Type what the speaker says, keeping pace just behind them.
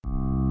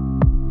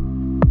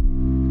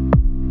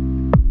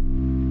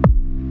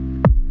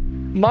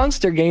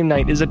Monster Game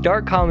Night is a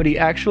dark comedy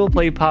actual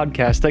play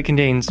podcast that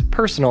contains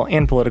personal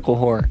and political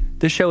horror.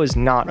 This show is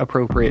not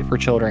appropriate for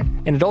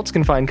children, and adults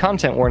can find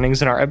content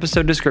warnings in our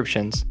episode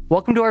descriptions.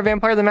 Welcome to our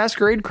Vampire the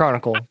Masquerade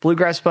Chronicle,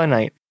 Bluegrass by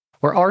Night,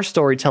 where our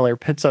storyteller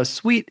pits us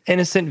sweet,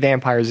 innocent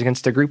vampires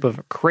against a group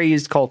of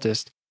crazed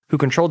cultists who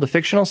control the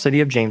fictional city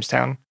of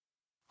Jamestown.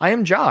 I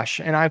am Josh,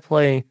 and I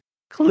play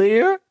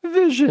Clear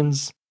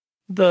Visions,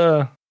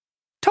 the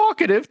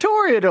talkative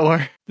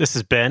Toreador. This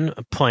is Ben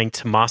playing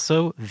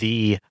Tommaso,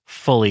 the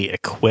fully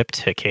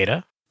equipped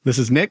Hikeda. This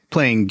is Nick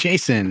playing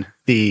Jason,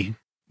 the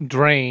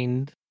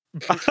drained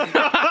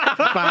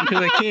found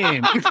who it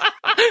came.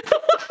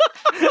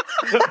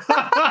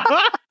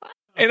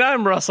 And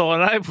I'm Russell,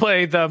 and I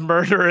play the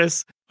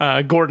murderous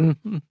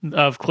Gordon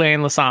of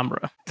Clan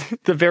Lasombra.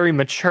 The very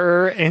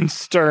mature and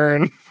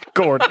stern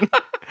Gordon,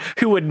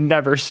 who would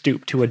never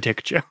stoop to a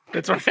dick joke.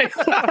 That's right.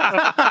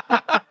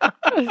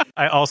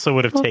 I also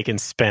would have taken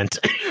Spent.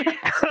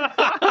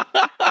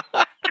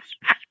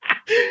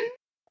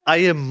 I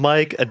am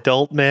Mike,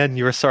 adult man,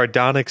 your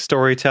sardonic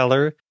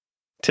storyteller.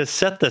 To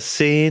set the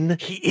scene,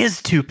 He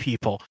is two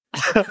people.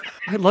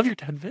 I love your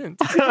dad, Vince.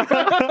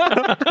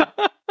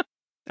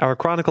 our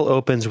chronicle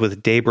opens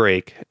with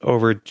daybreak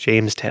over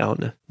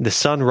Jamestown. The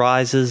sun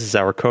rises as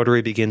our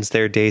coterie begins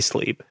their day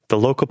sleep. The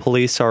local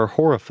police are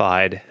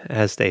horrified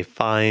as they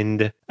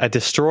find a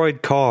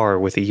destroyed car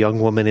with a young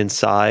woman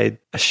inside,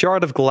 a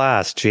shard of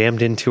glass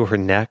jammed into her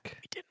neck.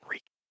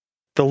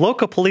 The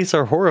local police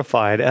are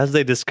horrified as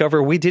they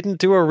discover we didn't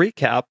do a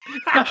recap.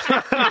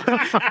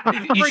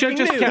 You should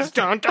have just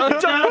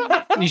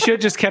kept. You should have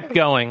just kept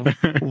going.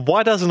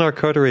 Why doesn't our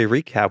coterie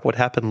recap what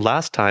happened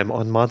last time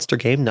on Monster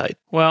Game Night?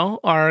 Well,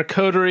 our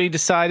coterie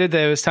decided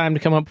that it was time to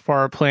come up with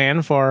our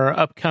plan for our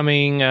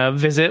upcoming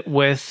visit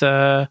with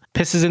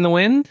Pisses in the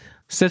Wind,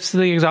 Sniffs of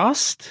the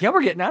Exhaust. Yeah,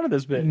 we're getting out of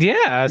this bit.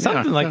 Yeah,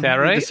 something like that,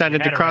 We right?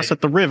 decided to cross at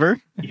the river.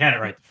 You had it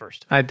right the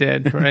first time. I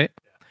did, right?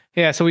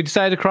 Yeah, so we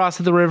decided to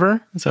cross at the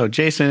river. So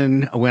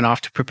Jason went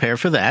off to prepare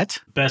for that.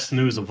 Best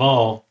news of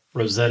all,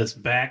 Rosetta's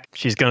back.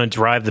 She's going to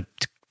drive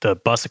the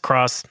bus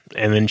across,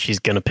 and then she's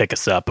going to pick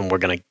us up, and we're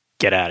going to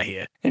get out of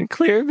here. And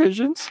Clear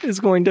Visions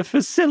is going to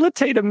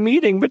facilitate a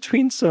meeting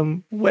between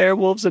some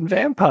werewolves and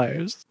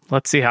vampires.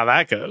 Let's see how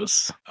that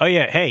goes. Oh,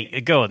 yeah.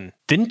 Hey, Gordon,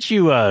 didn't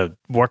you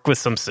work with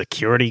some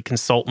security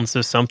consultants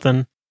or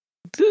something?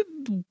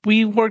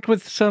 We worked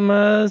with some,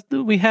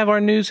 we have our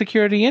new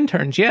security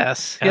interns.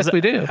 Yes, we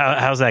do.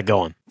 How's that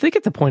going? They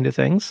get the point of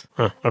things.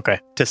 Huh,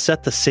 okay. To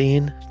set the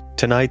scene,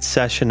 tonight's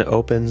session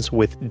opens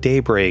with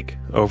daybreak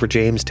over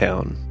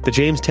Jamestown. The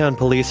Jamestown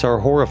police are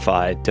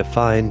horrified to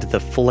find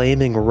the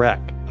flaming wreck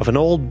of an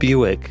old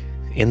Buick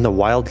in the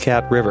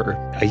Wildcat River.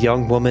 A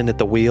young woman at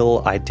the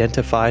wheel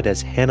identified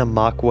as Hannah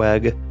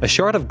Mockweg. A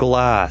shard of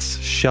glass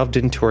shoved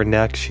into her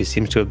neck. She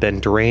seems to have been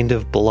drained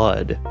of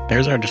blood.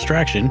 There's our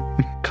distraction.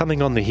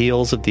 Coming on the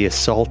heels of the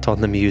assault on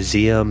the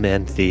museum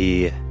and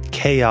the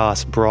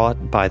chaos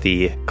brought by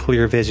the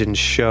Clear Vision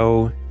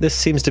show, this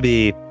seems to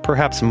be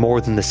perhaps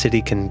more than the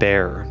city can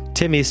bear.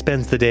 Timmy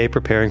spends the day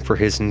preparing for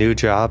his new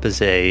job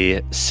as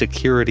a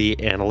security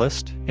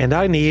analyst, and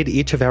I need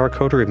each of our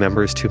coterie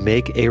members to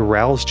make a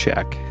rouse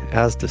check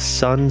as the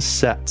sun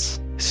sets.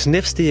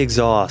 Sniffs the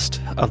Exhaust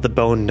of the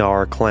Bone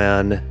Gnar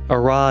clan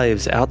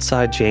arrives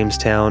outside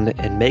Jamestown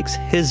and makes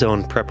his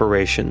own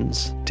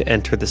preparations to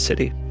enter the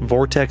city.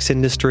 Vortex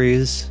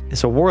Industries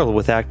is a world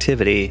with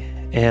activity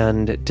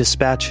and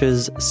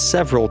dispatches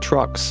several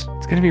trucks.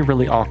 It's going to be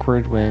really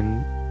awkward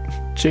when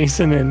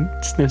Jason and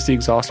Sniffs the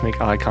Exhaust make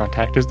eye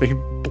contact as they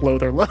blow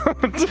their load.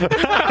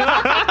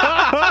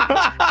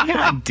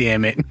 God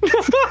damn it.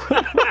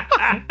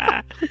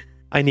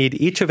 I need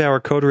each of our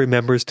coterie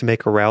members to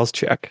make a rouse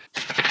check.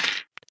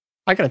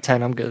 I got a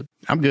 10, I'm good.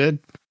 I'm good.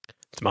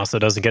 Tommaso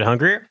doesn't get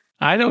hungrier?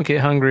 I don't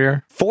get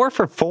hungrier. 4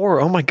 for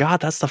 4. Oh my God,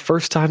 that's the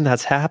first time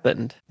that's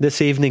happened.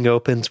 This evening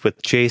opens with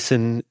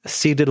Jason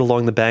seated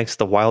along the banks of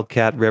the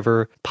Wildcat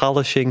River,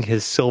 polishing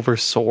his silver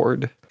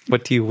sword.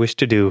 What do you wish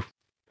to do?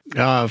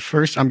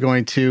 First, I'm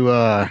going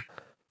to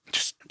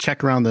just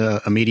check around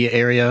the immediate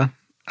area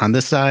on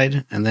this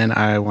side, and then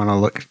I want to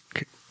look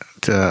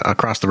to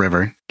across the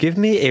river. Give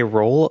me a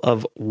roll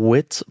of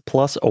wits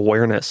plus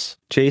awareness.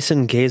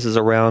 Jason gazes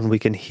around. We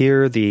can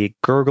hear the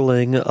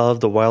gurgling of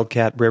the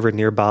Wildcat River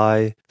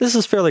nearby. This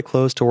is fairly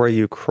close to where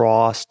you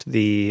crossed.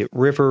 The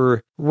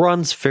river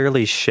runs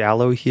fairly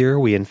shallow here.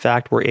 We, in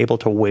fact, were able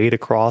to wade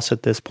across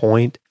at this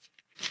point.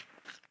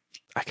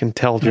 I can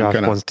tell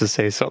Josh wants to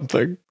say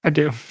something. I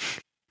do.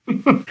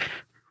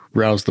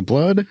 Rouse the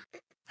blood.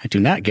 I do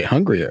not get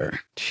hungrier.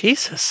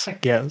 Jesus.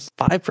 Yes.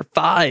 5 for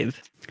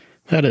 5.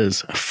 That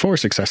is 4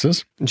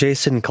 successes.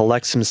 Jason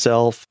collects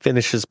himself,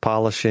 finishes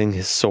polishing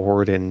his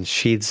sword, and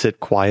sheathes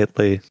it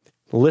quietly.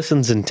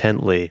 Listens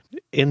intently.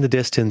 In the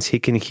distance, he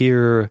can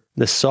hear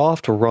the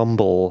soft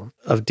rumble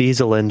of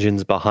diesel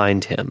engines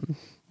behind him.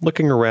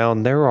 Looking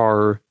around, there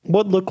are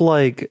what look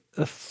like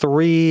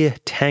 3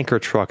 tanker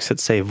trucks that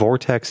say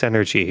Vortex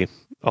Energy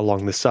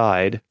along the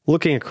side.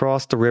 Looking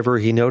across the river,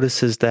 he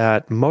notices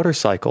that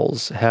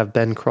motorcycles have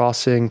been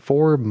crossing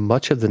for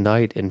much of the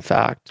night, in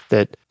fact,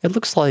 that it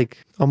looks like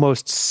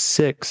almost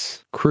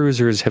 6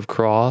 cruisers have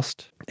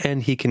crossed,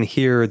 and he can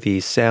hear the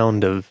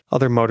sound of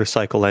other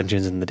motorcycle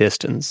engines in the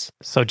distance.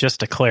 So just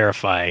to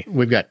clarify,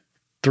 We've got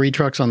 3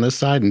 trucks on this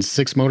side and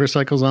 6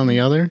 motorcycles on the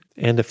other.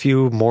 And a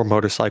few more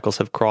motorcycles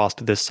have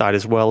crossed this side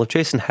as well. If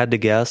Jason had to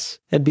guess,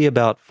 it'd be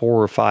about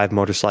 4 or 5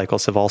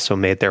 motorcycles have also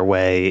made their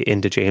way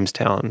into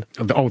Jamestown.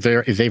 Oh,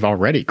 they've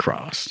already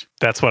crossed.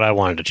 that's what I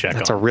wanted to check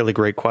That's a on. really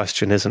great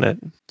question, isn't it?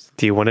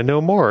 Do you want to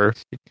know more?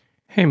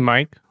 Hey,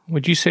 Mike,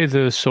 would you say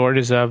the sword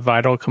is a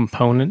vital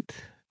component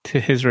to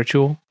his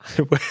ritual?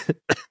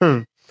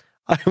 I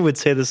would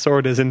say the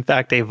sword is, in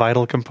fact, a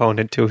vital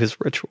component to his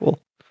ritual.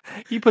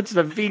 He puts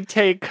the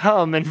vitae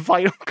cum in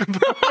vital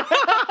component.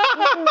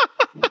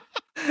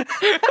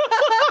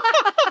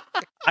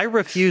 I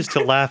refuse to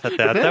laugh at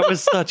that. That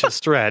was such a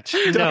stretch.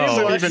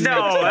 No,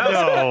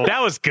 That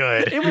was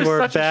good. It was You are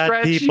such bad a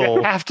stretch. people.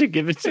 You have to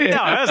give it to No, him.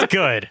 that was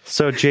good.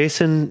 So,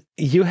 Jason,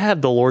 you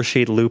have the lore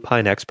sheet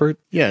Lupine Expert.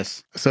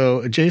 Yes.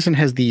 So Jason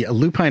has the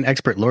Lupine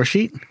Expert lore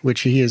sheet,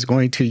 which he is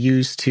going to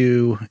use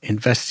to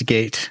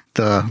investigate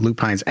the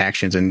Lupine's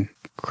actions in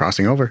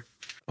crossing over.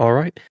 All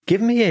right.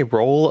 Give me a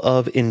roll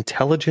of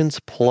intelligence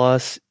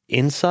plus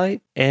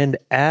insight and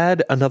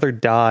add another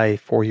die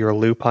for your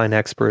Lupine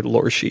Expert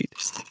lore sheet.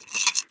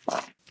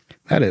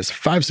 That is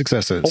 5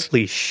 successes.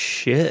 Holy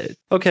shit.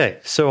 Okay,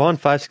 so on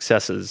 5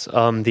 successes,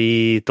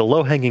 the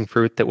low-hanging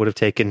fruit that would have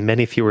taken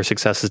many fewer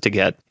successes to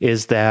get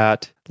is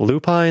that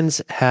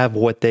lupines have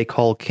what they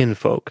call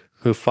kinfolk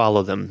who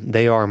follow them.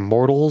 They are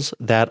mortals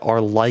that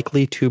are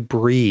likely to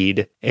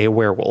breed a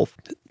werewolf.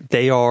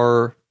 They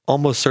are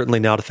almost certainly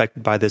not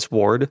affected by this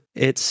ward.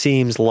 It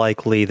seems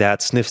likely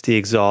that Sniffs the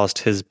Exhaust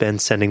has been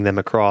sending them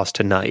across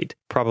tonight,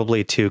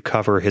 probably to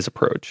cover his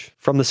approach.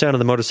 From the sound of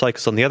the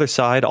motorcycles on the other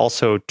side,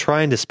 also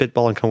trying to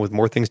spitball and come with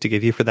more things to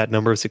give you for that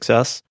number of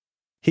success,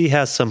 he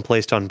has some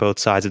placed on both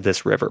sides of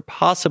this river,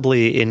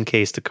 possibly in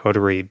case the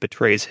coterie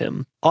betrays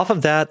him. Off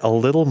of that, a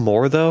little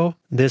more though,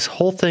 this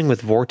whole thing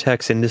with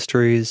Vortex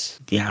Industries,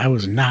 Yeah, I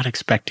was not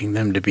expecting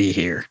them to be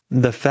here.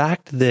 the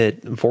fact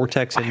that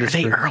Vortex Why are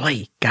Industries they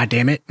early? God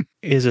damn it.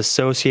 is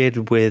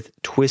associated with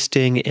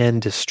twisting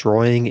and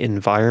destroying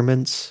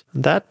environments,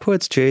 that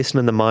puts Jason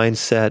in the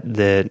mindset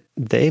that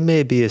they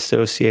may be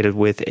associated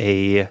with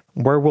a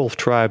werewolf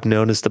tribe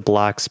known as the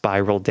Black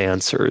Spiral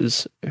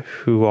Dancers,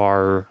 who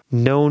are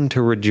known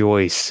to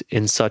rejoice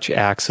in such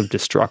acts of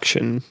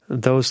destruction.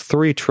 Those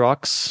 3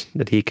 trucks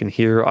that he can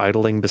hear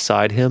idling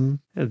beside him,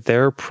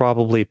 they're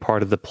probably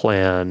part of the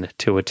plan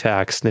to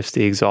attack Sniffs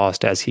the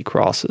Exhaust as he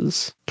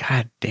crosses.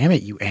 God damn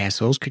it, you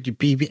assholes. Could you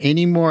be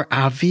any more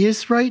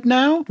obvious right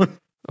now?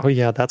 Oh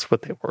yeah, that's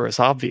what they were. It's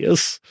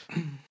obvious.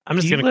 I'm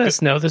Do just you going let to.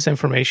 us know this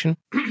information?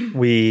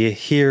 We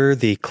hear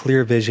the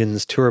Clear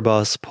Visions tour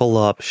bus pull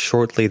up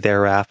shortly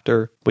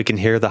thereafter. We can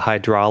hear the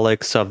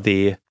hydraulics of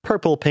the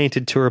purple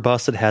painted tour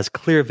bus that has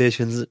Clear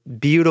Visions'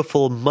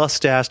 beautiful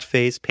mustached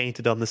face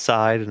painted on the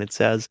side, and it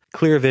says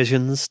Clear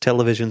Visions,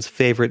 television's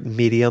favorite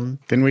medium.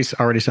 Didn't we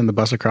already send the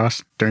bus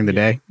across during the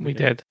day? We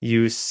did.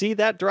 You see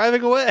that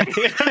driving away.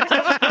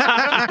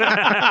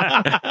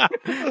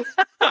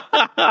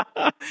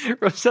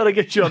 Rosetta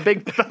gives you a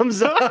big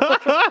thumbs up.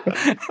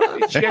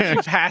 She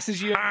actually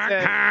passes you.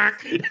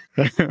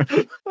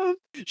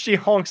 She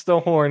honks the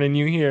horn and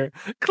you hear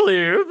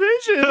clear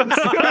visions.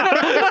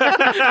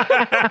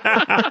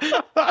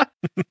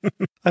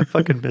 I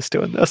fucking miss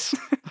doing this.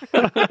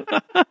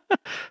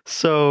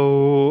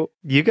 So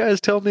you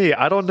guys tell me.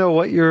 I don't know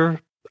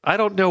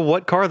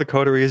what car the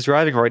coterie is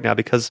driving right now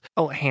because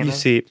Oh, Hannah. you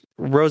see,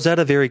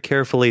 Rosetta very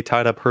carefully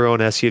tied up her own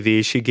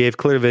SUV.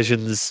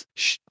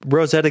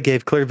 Rosetta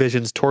gave Clear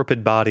Vision's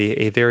torpid body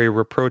a very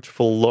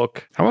reproachful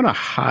look. I want to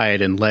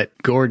hide and let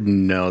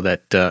Gordon know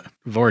that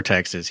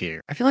Vortex is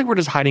here. I feel like we're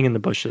just hiding in the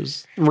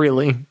bushes.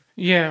 Really.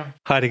 Yeah.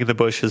 Hiding in the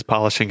bushes,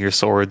 polishing your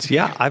swords.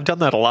 Yeah, I've done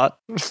that a lot.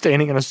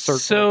 Standing in a circle.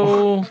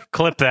 So,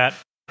 Clip that.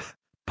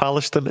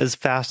 Polish them as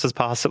fast as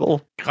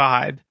possible.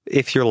 God,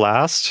 If you're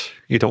last,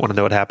 you don't want to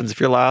know what happens if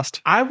you're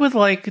last. I would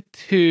like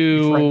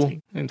to.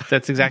 Frenzy.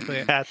 That's exactly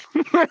it. Cat.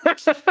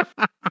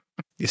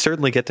 You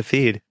certainly get to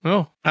feed.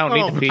 Oh, I don't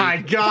need to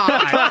feed.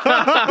 God.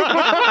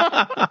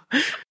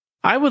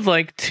 I would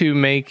like to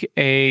make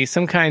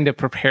some kind of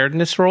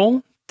preparedness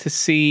roll to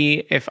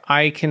see if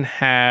I can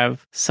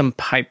have some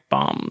pipe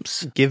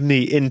bombs. Give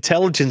me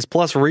intelligence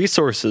plus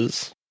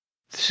resources.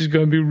 This is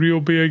gonna be real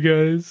big,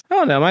 guys.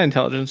 Oh no, my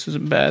intelligence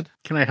isn't bad.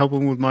 Can I help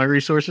him with my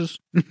resources?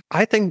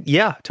 I think,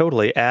 yeah,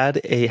 totally. How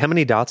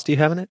many dots do you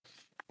have in it?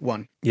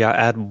 1. Yeah,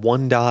 add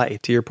 1 die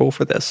to your pool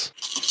for this.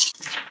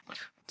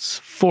 It's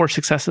 4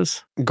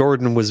 successes.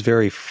 Gordon was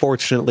very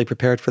fortunately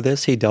prepared for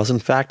this. He does, in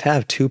fact,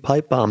 have 2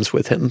 pipe bombs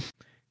with him.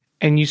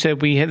 And you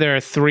said there are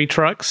 3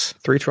 trucks.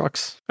 3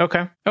 trucks.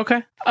 Okay.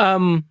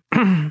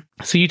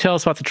 So you tell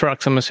us about the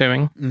trucks. I'm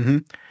assuming. Mm-hmm.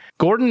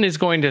 Gordon is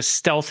going to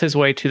stealth his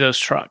way to those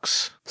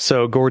trucks.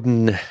 So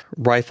Gordon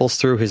rifles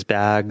through his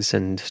bags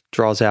and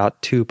draws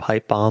out 2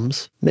 pipe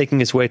bombs, making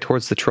his way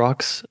towards the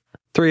trucks.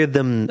 3 of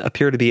them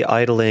appear to be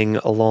idling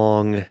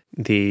along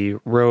the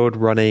road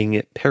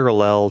running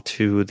parallel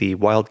to the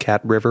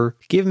Wildcat River.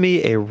 Give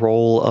me a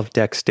roll of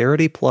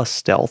dexterity plus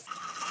stealth.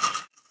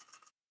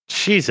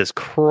 Jesus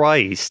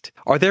Christ.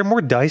 Are there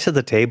more dice at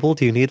the table?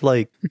 Do you need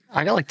I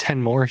got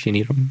 10 more if you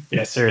need them.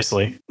 Yeah,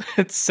 seriously.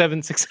 It's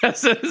 7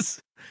 successes.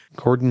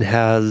 Gordon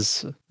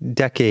has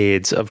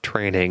decades of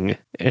training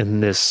in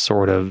this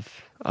sort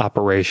of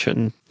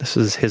operation. This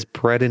is his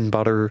bread and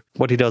butter,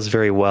 what he does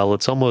very well.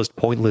 It's almost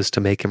pointless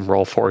to make him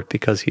roll for it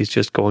because he's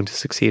just going to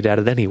succeed at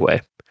it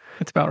anyway.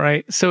 That's about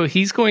right. So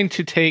he's going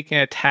to take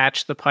and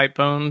attach the pipe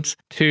bones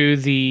to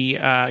the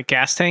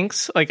gas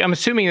tanks. I'm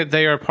assuming that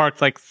they are parked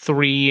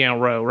 3 in a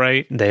row,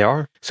 right? They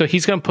are. So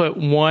he's going to put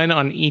 1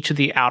 on each of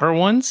the outer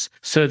ones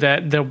so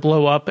that they'll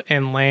blow up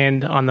and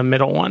land on the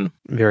middle one.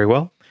 Very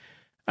well.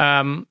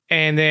 And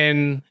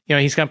then,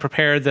 he's going to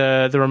prepare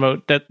the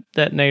remote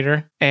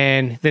detonator,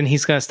 and then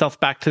he's going to stealth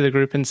back to the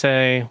group and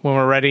say, when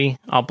we're ready,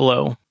 I'll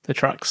blow the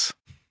trucks.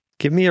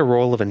 Give me a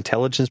roll of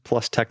intelligence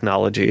plus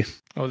technology.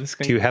 Oh, this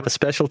Do you have a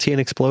specialty in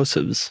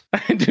explosives?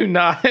 I do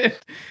not.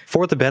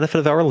 For the benefit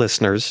of our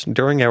listeners,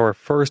 during our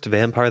first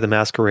Vampire the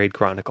Masquerade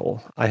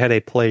Chronicle, I had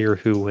a player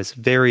who was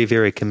very,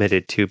 very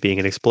committed to being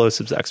an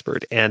explosives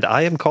expert, and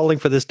I am calling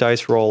for this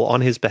dice roll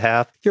on his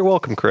behalf. You're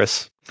welcome,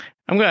 Chris.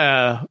 I'm going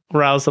to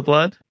rouse the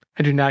blood.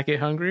 I do not get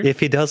hungry. If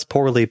he does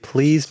poorly,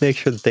 please make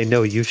sure that they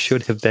know you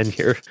should have been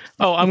here.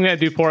 Oh, I'm going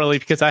to do poorly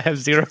because I have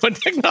 0 in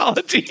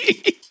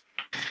technology.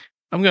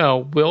 I'm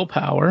going to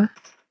willpower.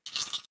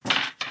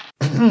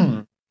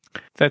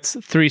 That's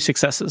 3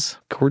 successes.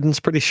 Gordon's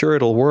pretty sure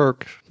it'll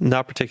work.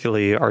 Not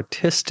particularly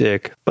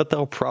artistic, but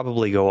they'll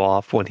probably go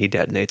off when he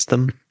detonates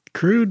them.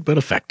 Crude, but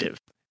effective.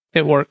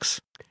 It works.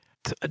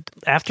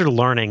 After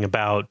learning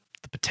about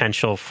the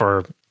potential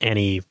for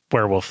any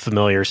werewolf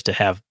familiars to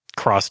have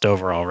crossed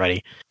over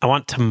already, I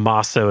want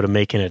Tommaso to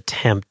make an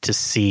attempt to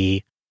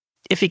see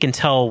if he can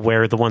tell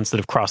where the ones that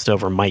have crossed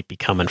over might be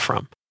coming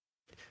from.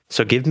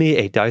 So give me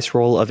a dice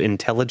roll of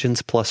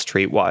intelligence plus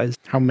streetwise.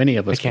 How many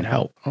of us I can't can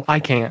help? I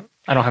can't.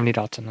 I don't have any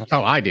dots in that.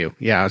 Oh, I do.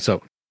 Yeah,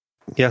 so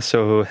Yeah,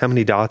 so how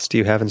many dots do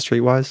you have in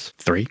streetwise?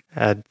 3.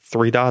 Add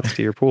 3 dots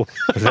to your pool.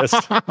 For this.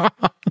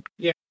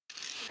 Yeah.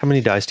 How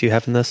many dice do you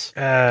have in this?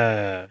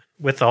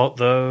 With all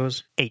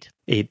those, 8.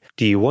 8.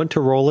 Do you want to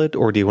roll it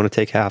or do you want to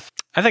take half?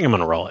 I think I'm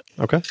going to roll it.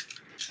 Okay.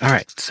 All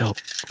right, so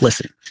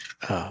listen.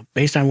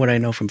 Based on what I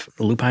know from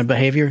lupine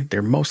behavior,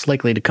 they're most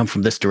likely to come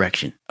from this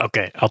direction.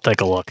 Okay, I'll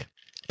take a look.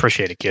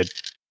 Appreciate it, kid.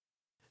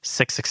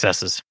 6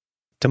 successes.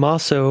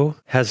 Tommaso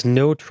has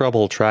no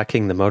trouble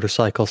tracking the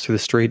motorcycles through the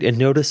street and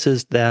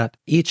notices that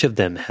each of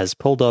them has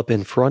pulled up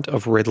in front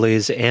of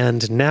Ridley's,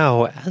 and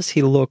now, as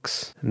he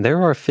looks,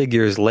 there are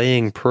figures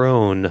laying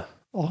prone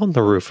on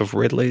the roof of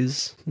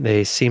Ridley's.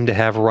 They seem to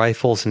have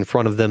rifles in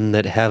front of them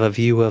that have a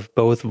view of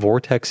both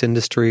Vortex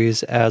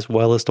Industries as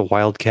well as the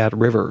Wildcat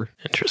River.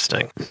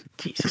 Interesting.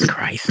 Jesus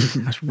Christ.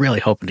 I was really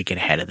hoping to get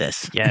ahead of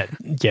this.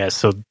 Yeah,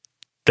 so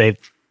they've...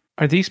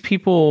 Are these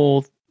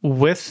people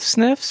with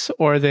sniffs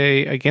or are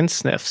they against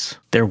sniffs?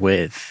 They're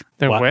with.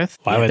 They're with?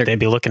 Why would they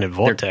be looking at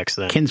Vortex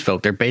then?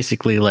 Kinsfolk. They're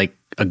basically like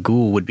a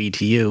ghoul would be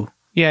to you.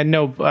 Yeah,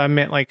 no, I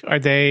meant are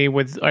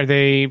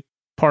they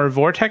part of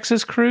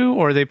Vortex's crew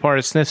or are they part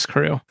of Sniff's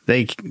crew?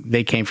 They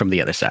came from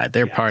the other side.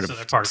 They're part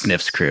of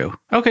Sniff's crew.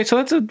 Okay,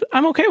 so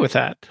I'm okay with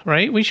that,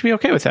 right? We should be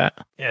okay with that.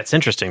 Yeah, it's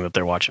interesting that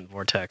they're watching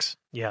Vortex.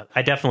 Yeah,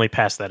 I definitely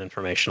passed that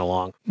information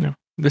along. No.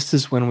 This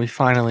is when we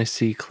finally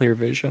see Clear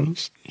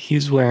Visions.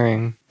 He's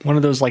wearing one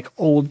of those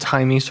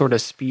old-timey sort of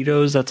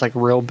Speedos that's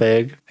real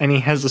big, and he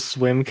has a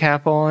swim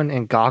cap on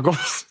and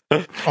goggles.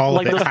 All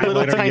of it those little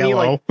highlighter tiny,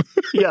 yellow.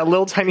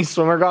 little tiny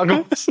swimmer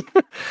goggles.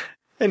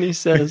 And he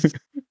says,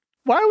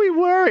 "Why are we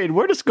worried?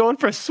 We're just going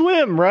for a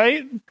swim,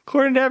 right?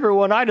 According to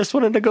everyone, I just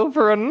wanted to go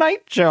for a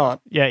night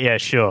jaunt." Yeah,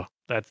 sure.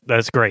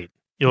 That's great.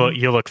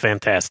 You look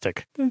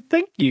fantastic.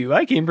 Thank you.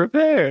 I came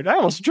prepared. I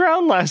almost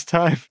drowned last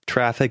time.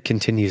 Traffic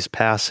continues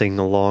passing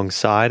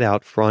alongside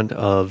out front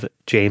of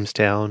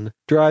Jamestown,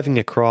 driving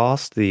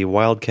across the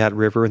Wildcat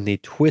River and the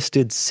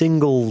twisted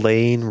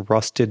single-lane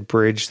rusted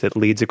bridge that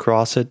leads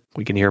across it.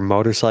 We can hear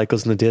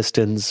motorcycles in the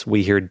distance.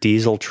 We hear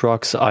diesel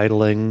trucks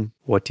idling.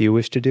 What do you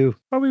wish to do?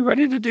 Are we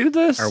ready to do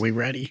this? Are we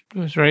ready?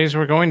 As ready as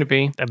we're going to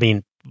be. I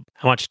mean,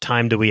 how much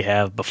time do we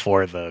have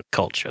before the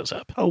cult shows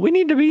up? Oh, we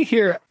need to be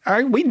here.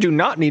 We do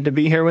not need to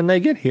be here when they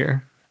get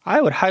here.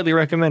 I would highly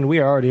recommend we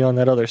are already on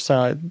that other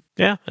side.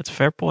 Yeah, that's a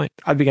fair point.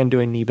 I began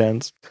doing knee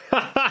bends.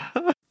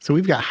 So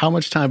we've got how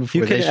much time before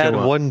You they can show add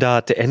up? 1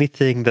 dot to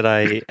anything that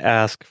I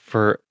ask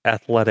for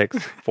athletics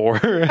for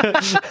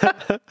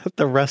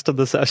the rest of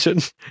the session.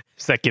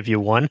 Does that give you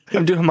 1?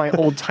 I'm doing my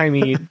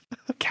old-timey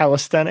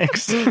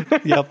calisthenics.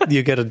 Yep,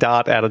 you get a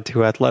dot added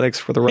to athletics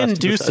for the rest And of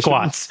the do session.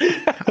 squats.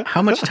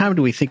 How much time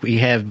do we think we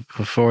have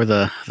before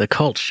the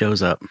cult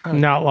shows up?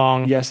 Not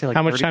long. Yeah, say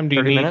How much 30 time do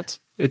you 30 need? minutes?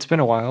 It's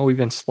been a while. We've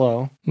been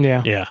slow.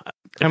 Yeah. Yeah.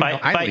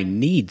 I only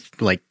need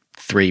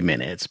 3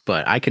 minutes,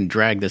 but I can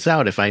drag this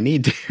out if I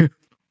need to.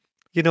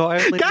 You know,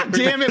 I only God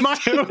damn it,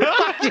 Mike!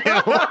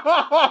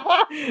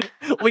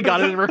 We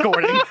got it in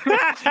recording.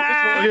 That's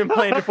what we've been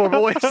playing it for,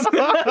 boys.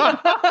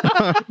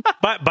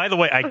 By the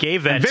way, I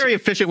gave that. Very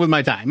efficient with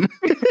my time.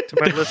 To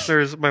my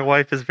listeners, my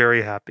wife is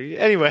very happy.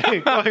 Anyway,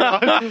 going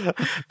on.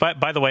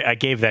 By the way, I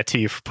gave that to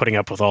you for putting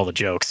up with all the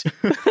jokes.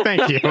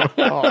 Thank you.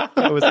 Oh,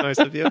 that was nice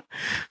of you.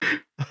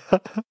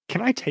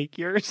 Can I take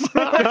yours?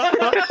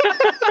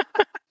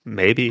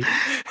 Maybe.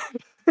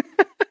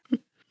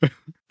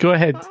 Go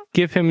ahead.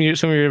 Give him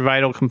some of your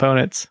vital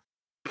components.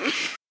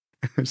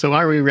 So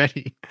are we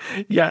ready?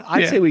 Yeah,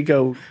 I'd say we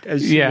go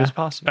as soon Yeah. as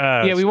possible.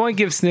 Yeah, we want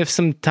to give Sniff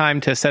some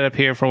time to set up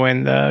here for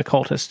when the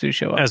cultists do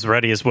show up. as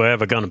ready as we're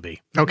ever going to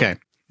be. Okay.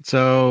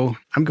 So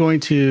I'm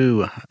going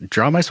to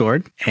draw my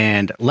sword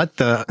and let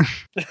the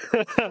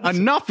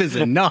enough is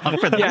enough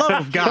for the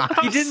love of God.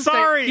 He didn't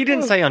sorry. Say, he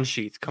didn't say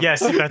unsheath. Come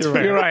Yes, on. that's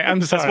fair. You're right.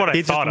 I'm sorry. That's what I He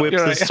just thought of. whips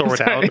You're his right. I'm sword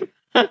sorry.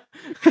 out.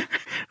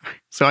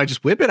 So I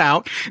just whip it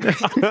out.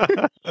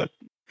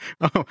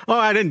 Oh,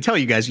 I didn't tell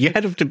you guys.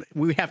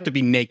 We have to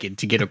be naked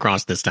to get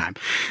across this time.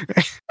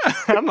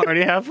 I'm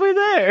already halfway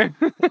there.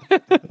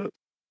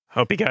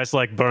 Hope you guys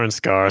like burn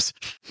scars.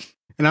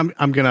 And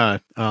I'm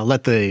gonna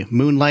let the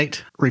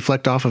moonlight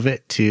reflect off of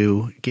it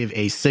to give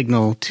a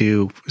signal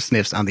to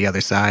Sniffs on the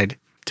other side,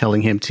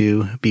 telling him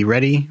to be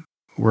ready.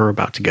 We're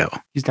about to go.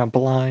 He's now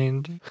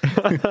blind,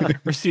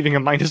 receiving a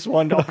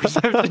 -1 to all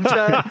perception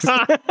checks.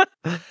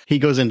 He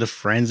goes into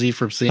frenzy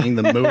from seeing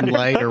the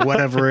moonlight or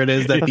whatever it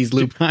is that these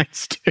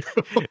lupines do.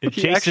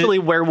 He actually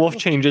werewolf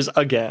changes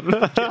again.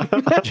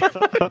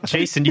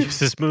 Jason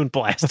uses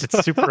Moonblast.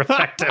 It's super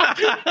effective.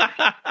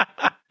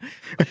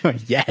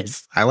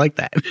 Yes, I like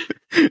that.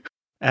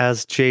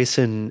 As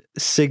Jason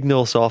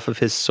signals off of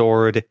his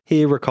sword,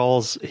 he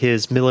recalls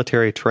his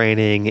military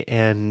training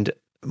and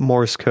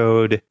Morse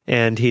code,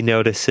 and he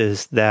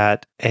notices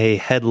that a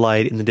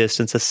headlight in the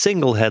distance, a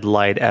single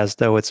headlight, as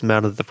though it's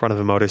mounted at the front of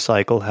a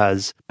motorcycle,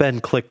 has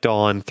been clicked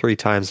on 3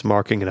 times,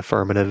 marking an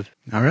affirmative.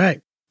 All right,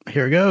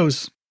 here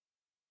goes.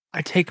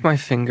 I take my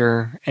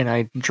finger and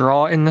I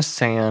draw in the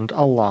sand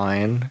a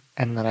line,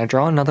 and then I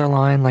draw another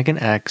line like an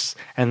X,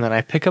 and then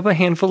I pick up a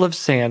handful of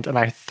sand and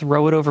I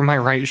throw it over my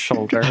right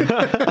shoulder.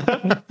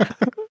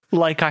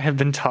 Like I have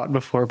been taught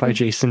before by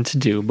Jason to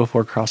do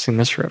before crossing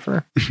this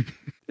river.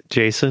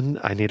 Jason,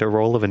 I need a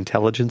roll of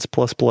intelligence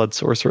plus blood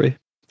sorcery.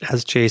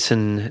 As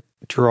Jason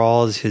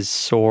draws his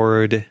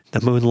sword,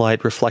 the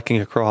moonlight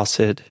reflecting across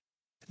it,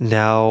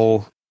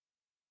 now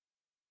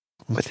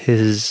with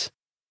his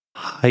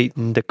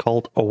heightened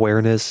occult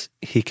awareness,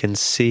 he can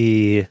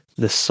see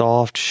the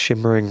soft,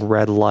 shimmering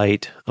red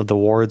light of the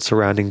ward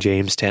surrounding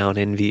Jamestown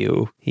in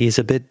view. He's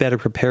a bit better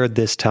prepared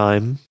this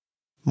time,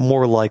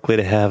 more likely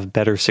to have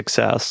better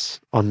success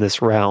on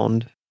this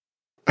round.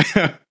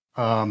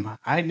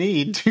 I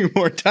need 2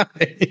 more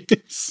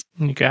dice.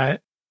 You got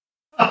it.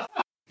 Oh,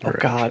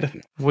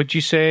 God. Would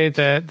you say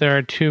that there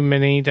are too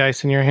many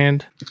dice in your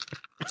hand?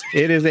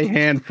 It is a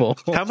handful.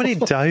 How many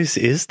dice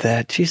is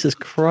that? Jesus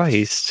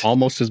Christ.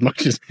 Almost as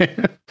much as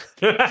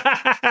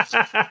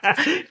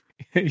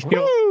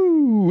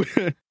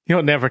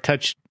You'll never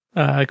touch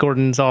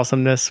Gordon's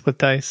awesomeness with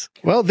dice.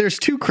 Well, there's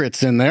 2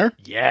 crits in there.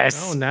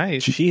 Yes. Oh,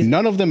 nice. Jeez.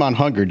 None of them on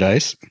hunger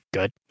dice.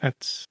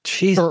 That's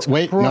Jesus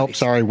Wait, Christ. nope,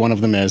 sorry, one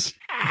of them is.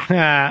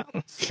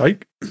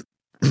 Psych.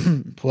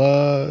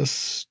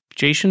 Plus,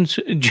 Jason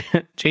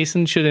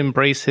should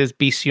embrace his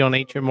bestial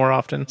nature more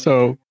often.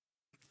 so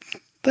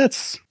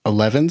that's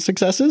 11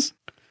 successes.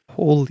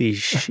 Holy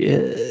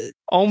shit.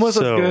 Almost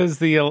So- as good as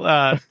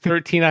the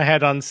 13 I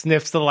had on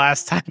Sniffs the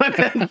last time.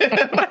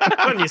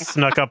 When you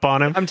snuck up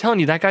on him. I'm telling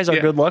you, that guy's our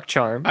Yeah. good luck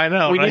charm. I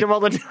know. We right? need him all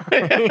the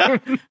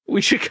time.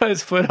 We should cut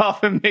his foot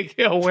off and make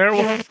it a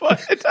werewolf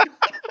foot.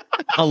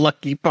 A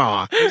lucky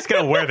paw. Who's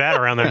going to wear that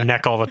around their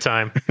neck all the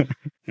time?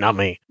 Not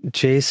me.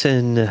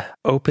 Jason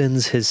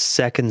opens his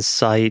second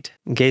sight,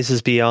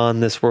 gazes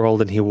beyond this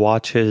world, and he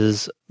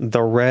watches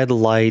the red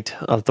light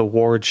of the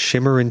ward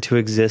shimmer into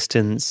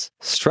existence,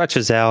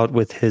 stretches out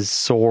with his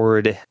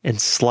sword,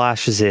 and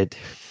slashes it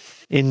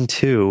in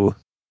 2,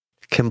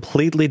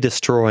 completely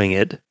destroying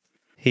it.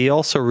 He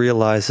also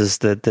realizes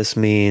that this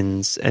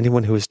means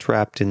anyone who is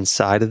trapped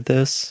inside of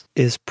this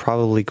is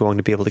probably going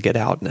to be able to get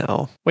out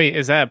now. Wait,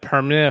 is that a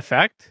permanent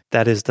effect?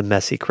 That is the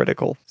messy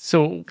critical.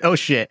 So, Oh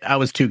shit, I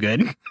was too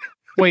good.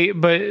 wait,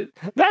 but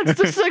That's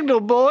the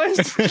signal,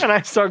 boys. And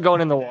I start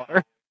going in the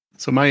water.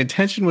 So my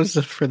intention was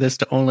for this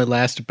to only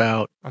last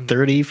about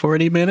 30,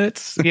 40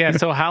 minutes. yeah,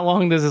 so how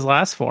long does this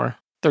last for?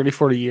 30,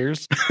 40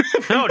 years.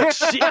 No,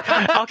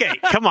 okay,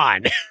 come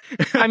on.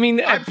 I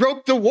mean, I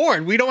broke the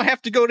ward. We don't have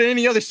to go to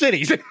any other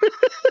cities.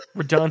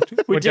 We're done.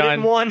 We We're did done. it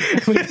in one.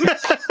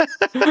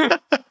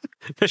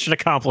 Mission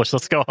accomplished.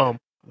 Let's go home.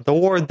 The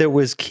ward that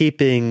was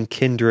keeping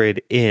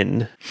Kindred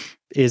in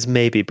is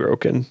maybe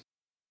broken.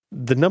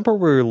 The number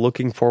we were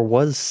looking for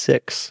was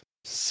 6.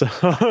 So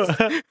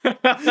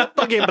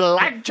Fucking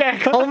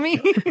blackjack,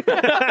 homie.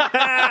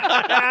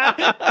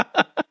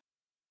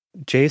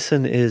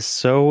 Jason is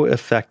so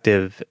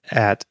effective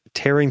at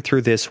tearing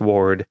through this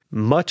ward,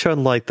 much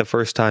unlike the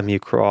first time you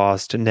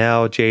crossed.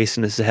 Now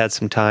Jason has had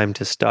some time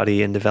to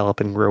study and develop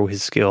and grow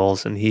his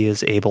skills, and he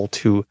is able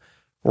to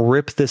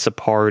rip this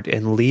apart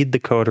and lead the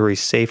coterie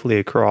safely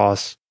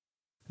across.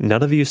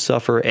 None of you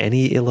suffer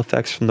any ill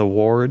effects from the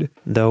ward,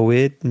 though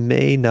it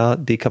may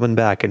not be coming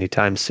back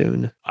anytime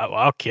soon.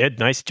 Wow, kid,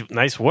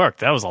 nice work.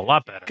 That was a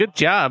lot better. Good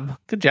job.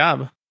 Good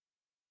job.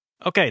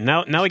 Okay,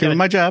 now we Doing got.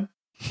 my job.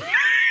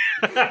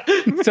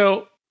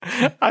 So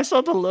I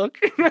saw the look.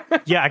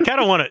 Yeah, I kind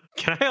of want to.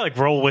 Can I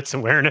roll wits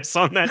awareness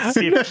on that? To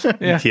see if,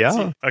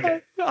 Yeah.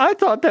 okay. I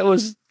thought that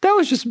was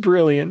just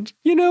brilliant.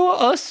 You know,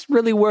 us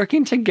really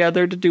working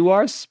together to do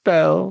our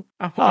spell.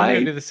 I'm going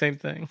to do the same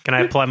thing. Can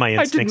I apply my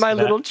I instincts? did my to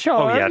that? little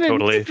charm. Oh, yeah, and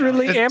totally. it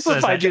really So is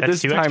amplified you that's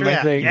this two time, extra?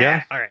 I think.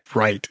 Yeah. All right.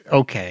 Right.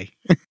 Okay.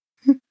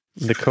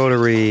 The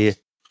coterie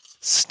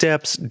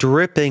steps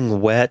dripping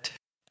wet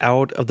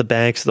out of the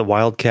banks of the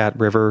Wildcat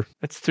River.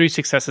 That's 3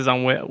 successes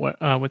on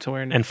wits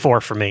awareness. And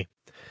 4 for me.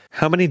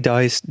 How many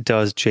dice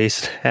does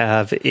Jason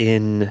have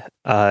in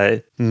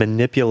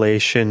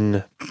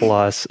manipulation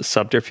plus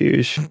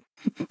subterfuge?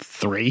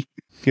 3.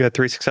 You had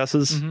 3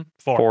 successes? Mm-hmm.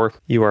 4. 4.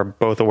 You are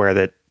both aware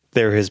that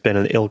there has been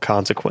an ill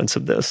consequence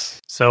of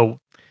this. So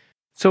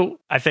So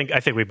I think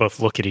we both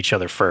look at each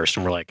other first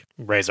and we're like,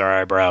 raise our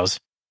eyebrows.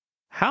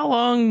 how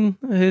long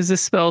is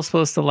this spell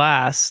supposed to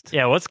last?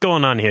 Yeah, what's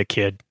going on here,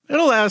 kid?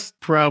 It'll last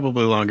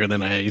probably longer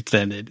than I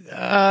intended.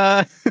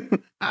 I'm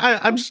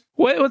just,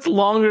 What's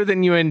longer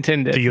than you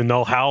intended? Do you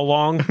know how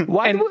long?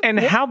 Why? and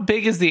how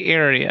big is the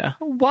area?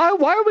 Why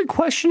are we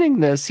questioning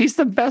this? He's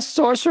the best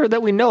sorcerer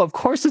that we know. Of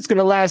course, it's going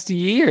to last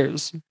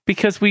years.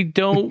 Because we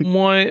don't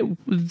want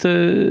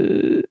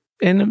the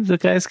end of the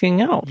guys getting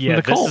out. Yeah, from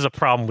the this cult. is a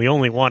problem. We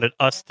only wanted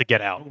us to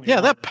get out.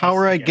 yeah, that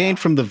power I gained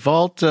from the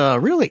vault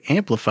really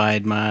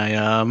amplified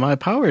my my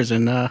powers,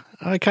 and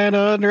I kind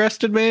of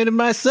underestimated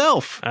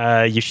myself.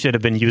 You should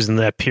have been using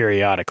that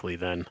periodically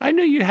then. I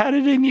knew you had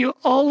it in you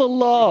all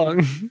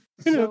along.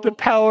 You know, the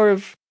power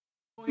of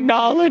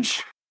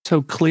knowledge.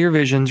 So Clear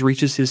Visions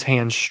reaches his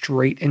hand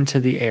straight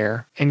into the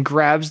air and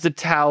grabs the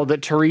towel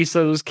that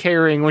Teresa was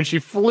carrying when she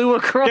flew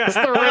across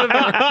the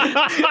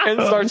river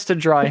and starts to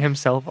dry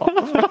himself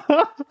off.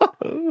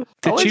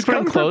 Did she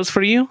bring clothes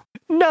for you?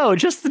 No,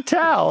 just the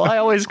towel. I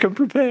always come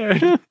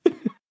prepared.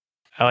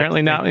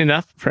 Apparently not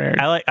enough prepared.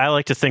 I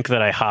like to think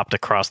that I hopped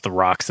across the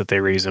rocks that they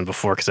were using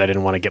before because I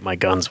didn't want to get my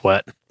guns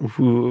wet.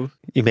 Ooh,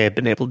 you may have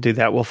been able to do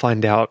that. We'll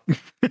find out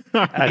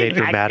at a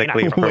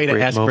dramatically Way appropriate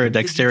to ask for a moment.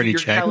 dexterity Your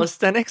check.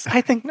 calisthenics?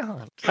 I think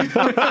not. You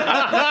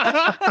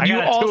got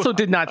a also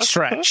did not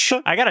stretch.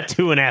 I got a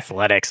 2 in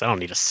athletics. I don't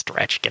need to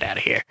stretch. Get out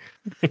of here.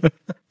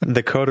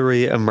 The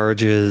coterie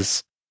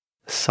emerges.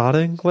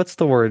 Sodding? What's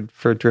the word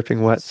for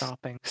dripping wet?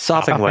 Sopping.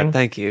 Sopping wet, Sopping.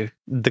 thank you.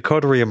 The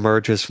coterie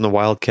emerges from the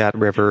Wildcat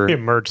River,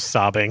 Emerge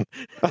sobbing.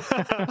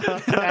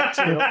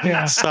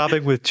 Yeah.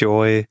 sobbing with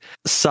joy.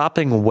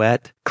 Sopping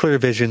wet, Clear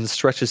Vision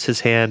stretches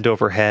his hand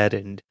overhead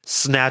and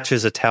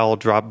snatches a towel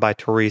dropped by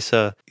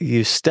Teresa.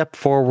 You step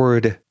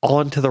forward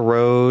onto the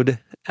road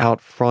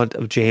out front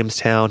of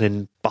Jamestown,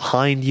 and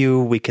behind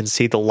you we can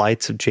see the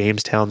lights of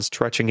Jamestown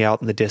stretching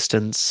out in the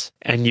distance.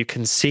 And you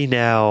can see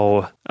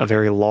now a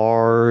very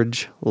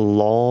large,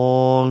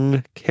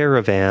 long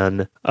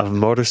caravan of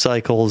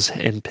motorcycles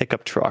and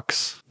pickup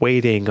trucks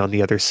waiting on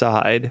the other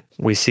side.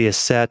 We see a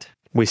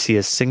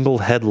single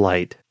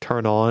headlight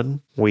turn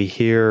on. We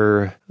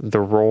hear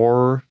the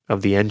roar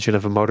of the engine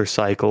of a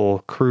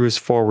motorcycle cruise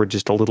forward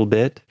just a little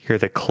bit. Hear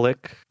the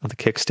click of the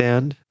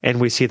kickstand.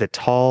 And we see the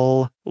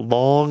tall,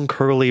 long,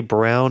 curly,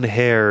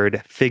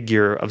 brown-haired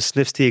figure of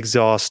Sniffs the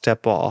Exhaust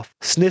step off.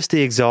 Sniffs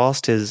the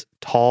Exhaust is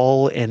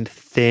tall and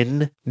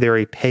thin,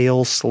 very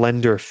pale,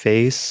 slender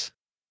face.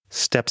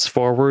 Steps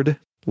forward,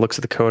 looks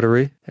at the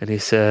coterie, and he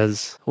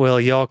says,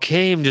 "Well, y'all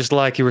came just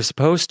like you were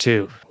supposed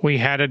to." We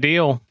had a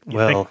deal.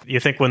 You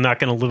think we're not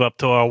going to live up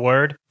to our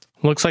word?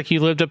 Looks like you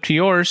lived up to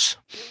yours.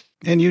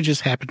 And you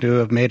just happen to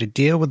have made a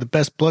deal with the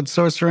best blood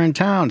sorcerer in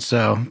town,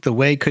 so the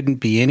way couldn't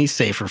be any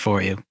safer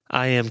for you.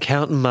 I am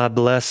counting my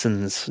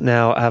blessings.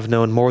 Now, I've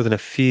known more than a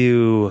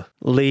few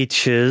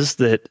leeches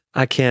that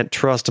I can't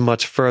trust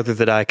much further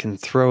that I can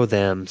throw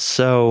them,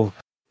 so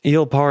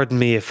you'll pardon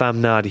me if I'm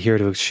not here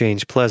to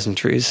exchange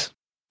pleasantries.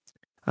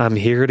 I'm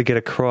here to get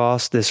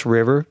across this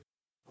river.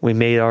 We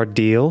made our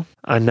deal.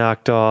 I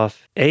knocked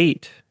off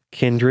 8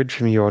 kindred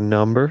from your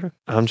number.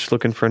 I'm just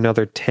looking for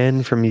another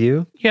 10 from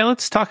you. Yeah,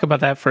 let's talk about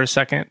that for a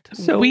second.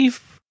 So- we've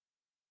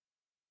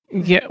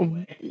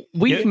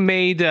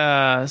made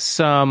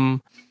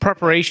some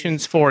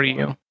preparations for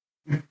you.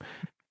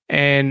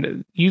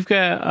 And you've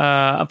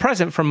got a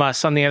present from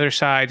us on the other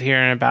side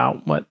here in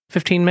about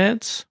 15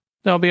 minutes?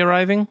 They'll be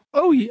arriving.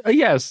 Oh,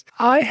 yes.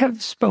 I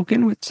have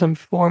spoken with some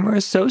former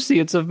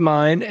associates of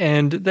mine,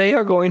 and they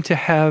are going to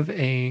have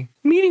a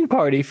meeting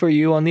party for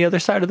you on the other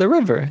side of the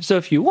river. So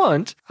if you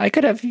want, I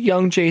could have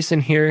young Jason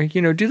here,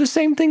 do the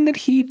same thing that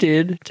he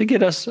did to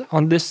get us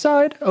on this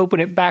side, open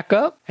it back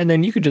up, and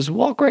then you could just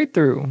walk right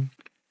through.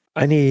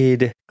 I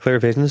need Clear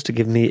Visions to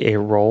give me a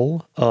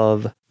roll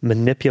of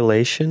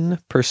manipulation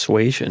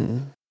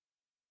persuasion.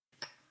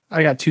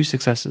 I got 2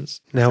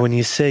 successes. Now, when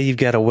you say you've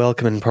got a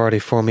welcoming party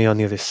for me on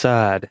the other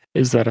side,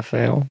 Is that a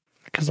fail?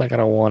 Because I got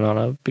a 1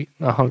 on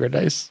a hunger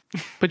dice.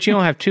 But you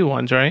don't have 2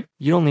 ones, right?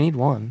 You only need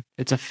 1.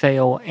 It's a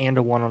fail and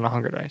a 1 on a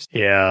hunger dice.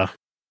 Yeah.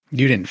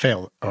 You didn't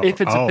fail. Oh, If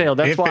it's a fail,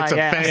 that's if why it's I a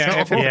asked. fail.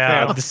 Yeah, if it's a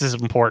Yeah, fail. this is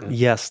important.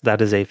 yes,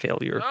 that is a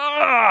failure.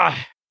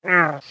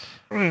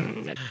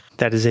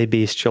 That is a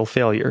bestial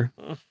failure.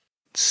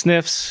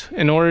 Sniffs,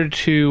 in order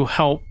to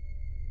help.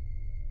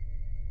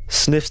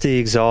 Sniffs the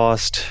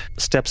exhaust,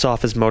 steps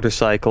off his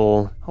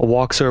motorcycle,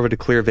 walks over to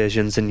Clear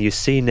Visions, and you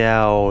see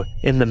now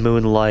in the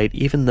moonlight,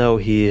 even though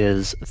he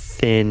is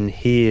thin,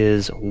 he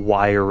is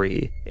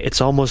wiry.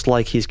 It's almost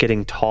like he's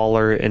getting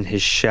taller and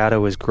his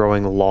shadow is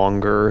growing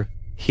longer.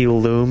 He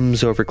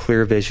looms over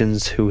Clear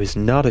Visions, who is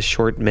not a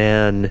short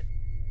man.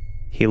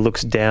 He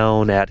looks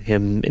down at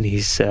him and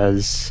he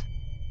says,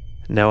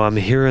 "Now I'm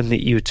hearing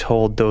that you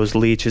told those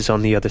leeches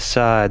on the other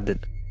side that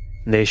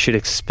they should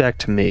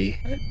expect me."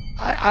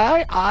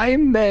 I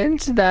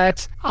meant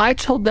that I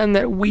told them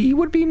that we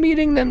would be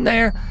meeting them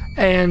there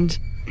and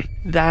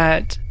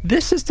that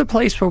this is the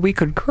place where we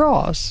could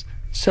cross.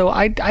 So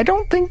I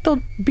don't think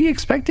they'll be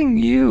expecting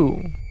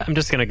you. I'm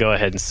just going to go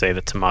ahead and say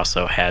that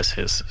Tommaso has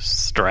his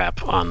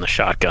strap on the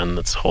shotgun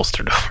that's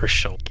holstered over his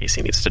shoulder in case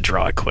he needs to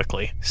draw it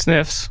quickly.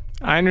 Sniffs,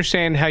 I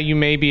understand how you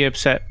may be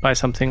upset by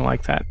something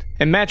like that.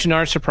 Imagine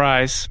our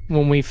surprise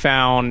when we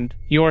found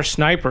your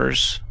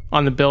snipers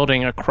on the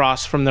building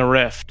across from the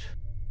rift.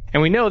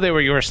 And we know they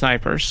were your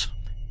snipers.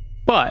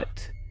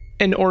 But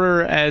in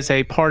order as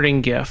a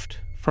parting gift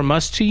from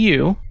us to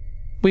you,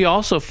 we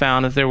also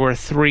found that there were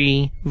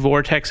 3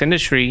 Vortex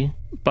Industry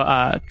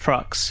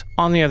trucks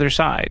on the other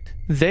side.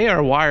 They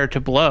are wired to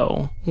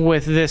blow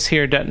with this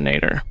here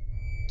detonator.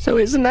 So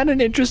isn't that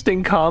an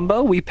interesting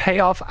combo? We pay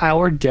off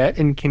our debt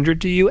and kindred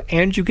to you,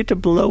 and you get to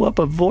blow up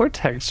a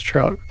Vortex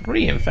truck.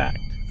 3, in fact.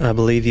 I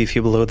believe you if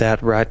you blow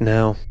that right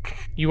now.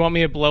 You want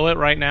me to blow it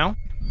right now?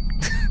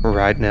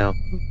 Right now.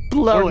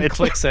 Blow Gordon it.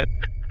 clicks it.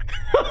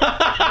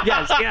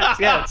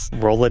 Yes.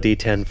 Roll a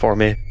d10 for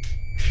me.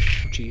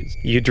 Jeez.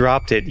 You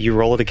dropped it. You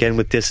roll it again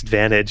with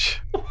disadvantage.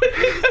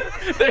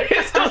 There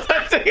is no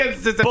such thing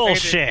as disadvantage.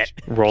 Bullshit.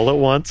 Roll it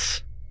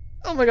once.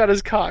 Oh my god,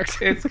 it's cocked.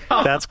 It's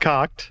That's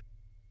cocked.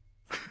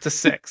 a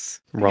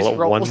 6. Roll Just it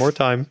one rolls. more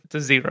time. It's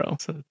a 0.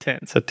 So 10.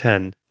 It's a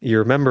 10. You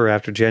remember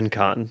after Gen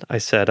Con, I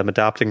said I'm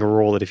adopting a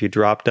rule that if you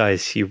drop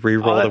dice, you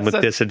re-roll them with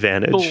that's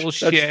disadvantage.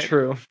 Bullshit. That's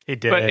true. He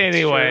did. But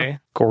anyway,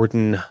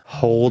 Gordon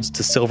holds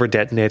the silver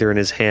detonator in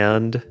his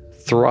hand,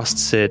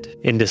 thrusts it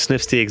into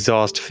Sniffs the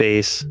exhaust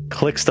face,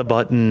 clicks the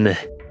button,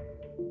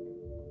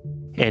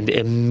 and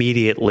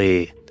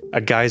immediately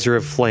a geyser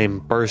of flame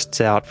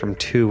bursts out from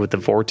 2 of the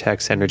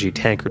Vortex Energy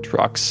tanker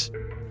trucks.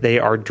 They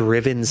are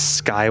driven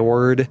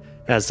skyward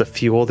as the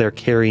fuel they're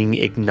carrying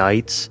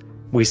ignites.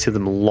 We see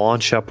them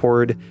launch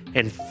upward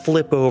and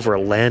flip over,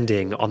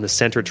 landing on the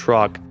center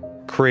truck,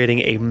 creating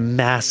a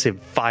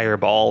massive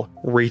fireball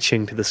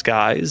reaching to the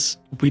skies.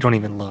 We don't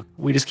even look.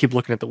 We just keep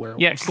looking at the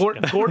werewolves. yeah,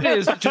 Gordon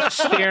is just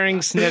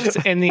staring Sniffs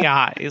in the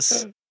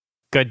eyes.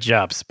 Good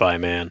job, Spy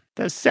Man.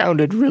 That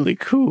sounded really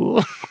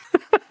cool.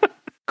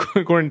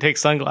 Gordon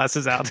takes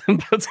sunglasses out and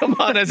puts them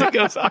on as it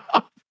goes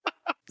off.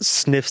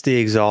 Sniffs the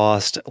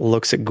exhaust,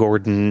 looks at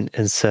Gordon,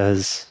 and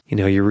says, "You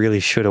know, you really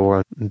should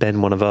have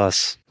been one of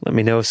us. Let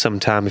me know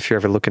sometime if you're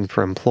ever looking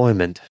for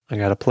employment. I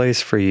got a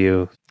place for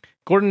you."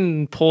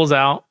 Gordon pulls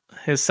out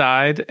his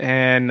side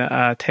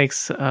and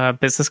takes a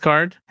business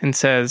card and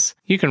says,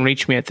 "You can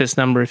reach me at this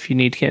number if you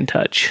need to get in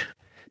touch."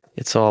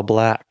 It's all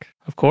black.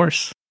 Of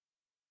course.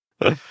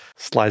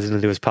 Slides it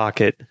into his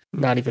pocket.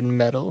 Not even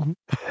metal.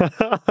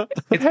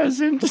 It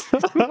hasn't.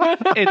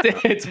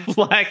 It's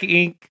black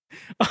ink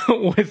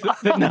with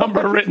the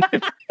number written.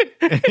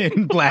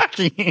 In black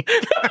ink.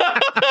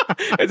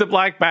 It's a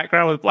black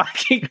background with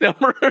black ink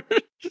number.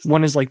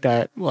 One is like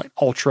that, like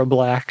ultra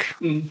black.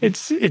 Mm.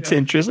 It's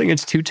interesting.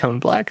 It's 2-tone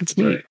black. It's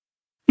neat.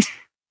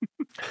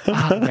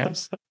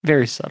 Yes.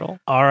 Very subtle.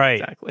 All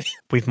right. Exactly.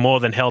 We've more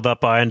than held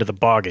up our end of the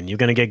bargain. You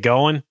going to get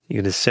going?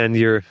 You gonna send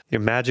your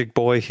magic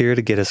boy here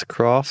to get us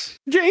across?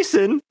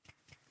 Jason.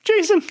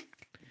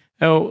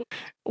 Oh,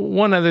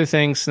 one other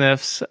thing,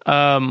 Sniffs.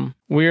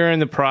 We're in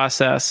the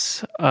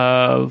process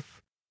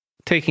of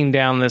taking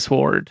down this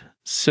ward.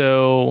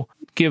 So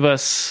give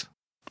us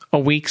a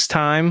week's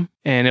time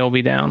and it'll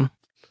be down.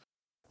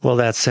 Well,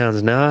 that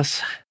sounds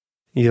nice.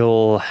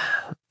 You'll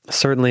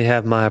certainly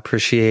have my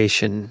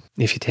appreciation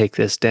if you take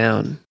this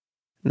down.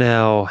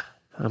 Now,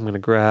 I'm going to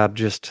grab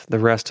just the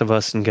rest of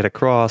us and get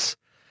across.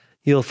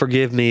 You'll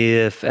forgive me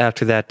if,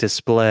 after that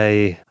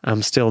display,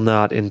 I'm still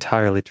not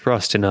entirely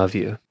trusting of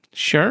you.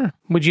 Sure.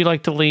 Would you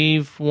like to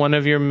leave one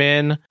of your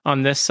men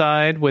on this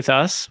side with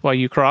us while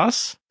you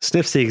cross?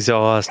 Sniffs the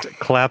exhaust,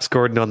 claps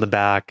Gordon on the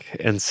back,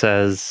 and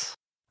says,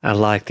 "I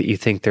like that you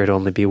think there'd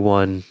only be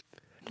one."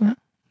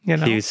 You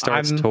know, He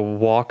starts to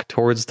walk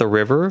towards the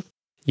river.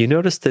 You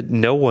notice that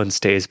no one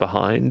stays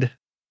behind.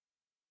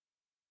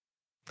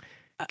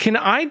 Can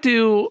I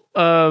do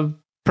a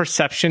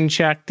perception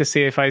check to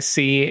see if I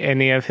see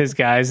any of his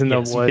guys in the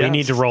Yes, woods? we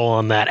need to roll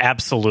on that.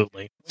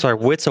 Absolutely. Sorry,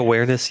 wits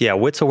awareness. Yeah,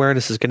 wits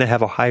awareness is going to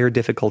have a higher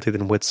difficulty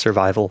than wits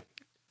survival.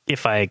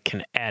 If I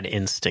can add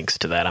instincts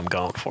to that, I'm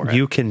going for it.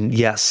 You can,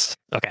 yes.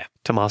 Okay.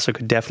 Tommaso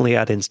could definitely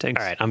add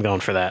instincts. All right. I'm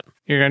going for that.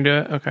 You're going to do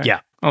it? Okay. Yeah.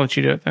 I'll let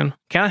you do it then.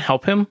 Can I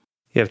help him?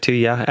 You have 2,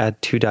 yeah.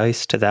 Add 2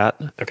 dice to that.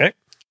 Okay.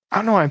 I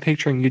don't know why I'm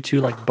picturing you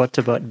two like butt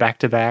to butt, back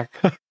to back,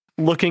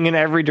 looking in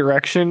every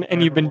direction,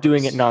 and you've been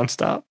doing it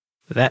nonstop.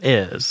 That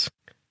is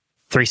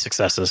 3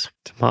 successes.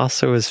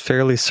 Tommaso is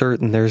fairly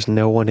certain there's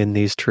no one in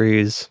these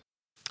trees.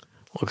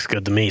 Looks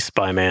good to me,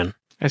 Spy Man.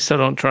 I still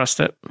don't trust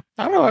it.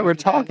 I don't know why we're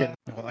talking.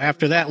 Well,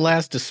 after that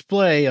last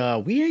display,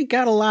 we ain't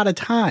got a lot of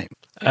time.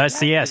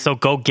 So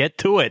go get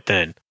to it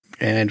then.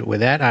 And with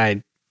that,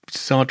 I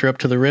saunter up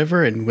to the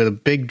river, and with a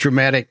big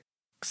dramatic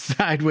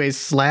sideways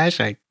slash,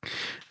 I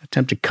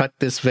attempt to cut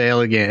this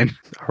veil again.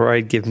 All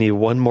right, give me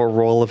one more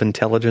roll of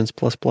intelligence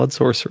plus blood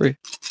sorcery.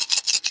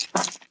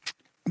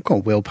 I'm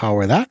going to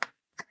willpower that.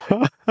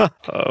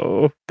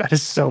 Oh. That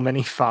is so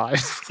many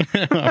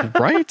 5s.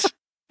 Right?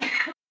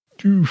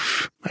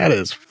 Oof, that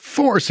is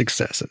 4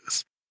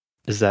 successes.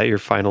 Is that your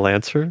final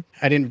answer?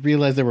 I didn't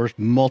realize there were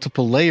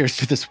multiple layers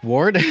to this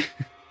ward.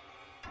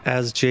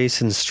 As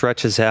Jason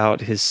stretches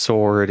out his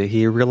sword,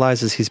 he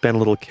realizes he's been a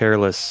little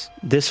careless.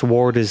 This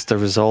ward is the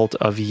result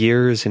of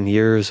years and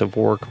years of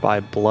work by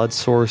blood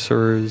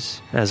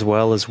sorcerers, as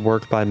well as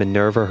work by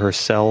Minerva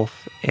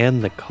herself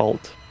and the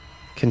cult.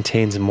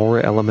 Contains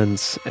more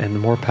elements and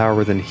more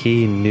power than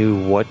he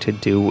knew what to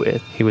do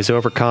with. He was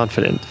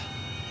overconfident.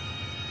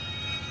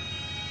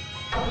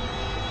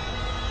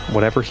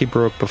 Whatever he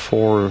broke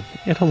before,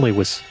 it only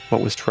was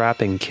what was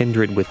trapping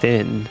kindred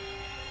within.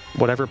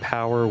 Whatever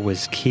power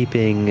was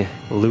keeping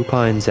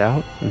lupines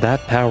out,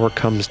 that power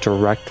comes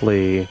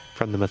directly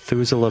from the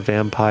Methuselah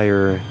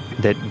vampire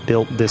that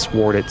built this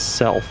ward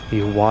itself.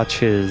 He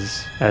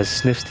watches as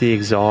Sniffs the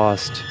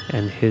Exhaust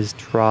and his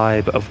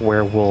tribe of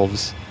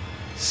werewolves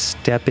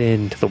step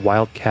into the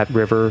Wildcat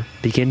River,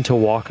 begin to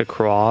walk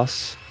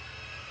across.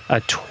 A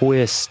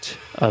twist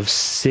of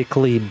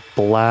sickly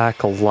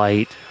black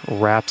light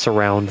wraps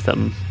around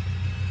them.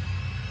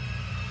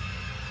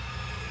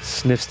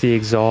 Sniffs the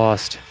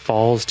Exhaust,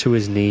 falls to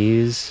his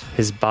knees.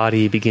 His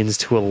body begins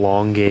to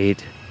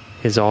elongate.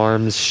 His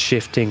arms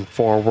shifting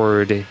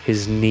forward.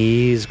 His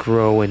knees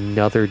grow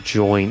another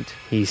joint.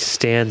 He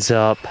stands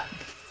up,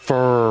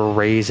 fur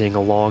raising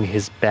along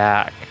his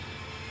back.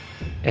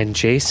 And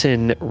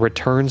Jason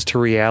returns to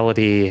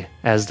reality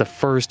as the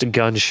first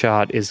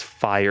gunshot is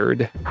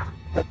fired.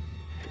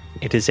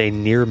 It is a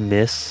near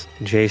miss.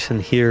 Jason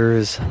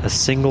hears a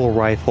single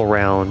rifle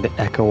round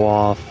echo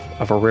off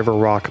of a river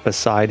rock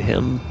beside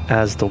him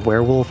as the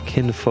werewolf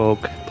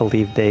kinfolk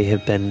believe they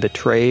have been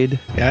betrayed.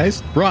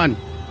 Guys, run!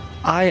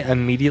 I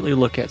immediately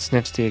look at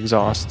Sniffs the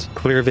Exhaust.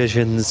 Clear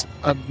Visions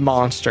A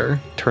monster.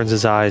 turns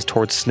his eyes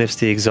towards Sniffs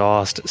the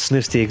Exhaust.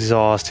 Sniffs the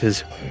Exhaust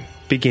is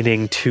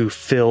beginning to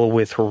fill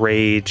with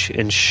rage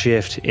and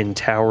shift in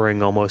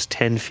towering almost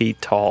 10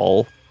 feet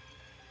tall.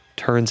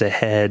 Turns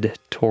ahead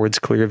towards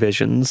Clear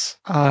Visions.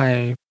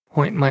 I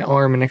point my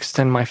arm and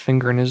extend my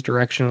finger in his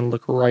direction and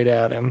look right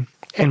at him.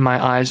 And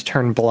my eyes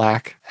turn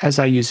black as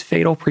I use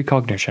Fatal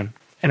Precognition.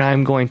 And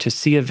I'm going to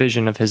see a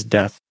vision of his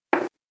death.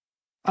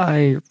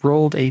 I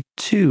rolled a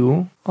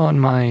 2 on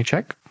my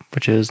check,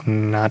 which is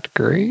not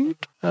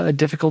great.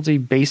 Difficulty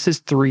base is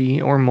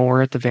 3 or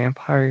more at the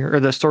vampire or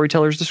the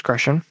storyteller's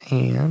discretion.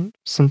 And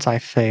since I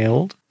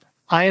failed,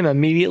 I am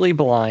immediately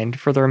blind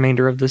for the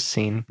remainder of this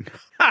scene.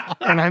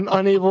 And I'm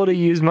unable to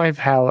use my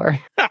power.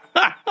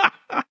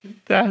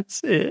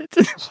 That's it.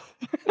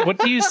 What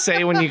do you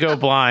say when you go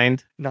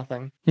blind?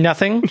 Nothing.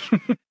 Nothing?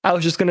 I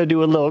was just going to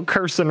do a little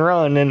curse and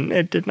run, and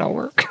it did not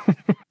work.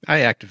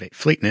 I activate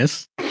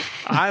Fleetness.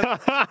 I'm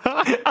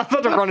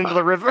about to run into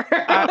the river.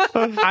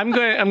 I'm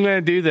going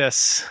to do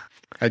this.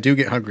 I do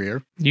get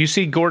hungrier. You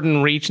see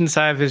Gordon reach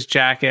inside of his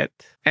jacket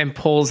and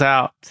pulls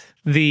out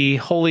the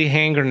holy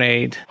hand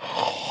grenade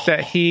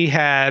that he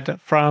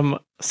had from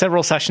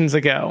several sessions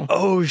ago.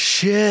 Oh,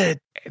 shit.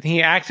 And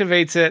he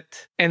activates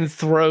it and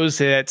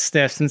throws it at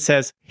Sniffs and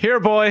says, "Here,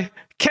 boy,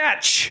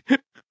 catch!"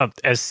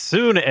 As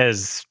soon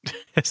as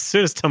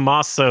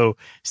Tommaso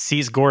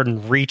sees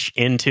Gordon reach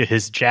into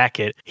his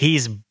jacket,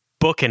 he's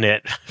booking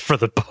it for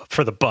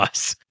the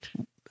bus.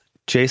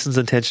 Jason's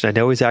intention, I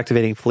know he's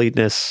activating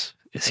Fleetness.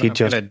 Is he I'm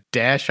just... gonna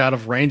dash out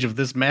of range of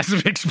this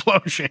massive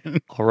explosion.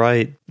 All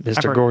right,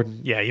 Mr. Gordon.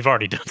 Yeah, you've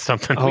already done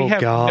something. Oh, We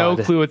have God.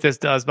 no clue what this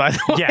does, by the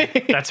way.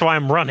 Yeah, that's why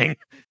I'm running.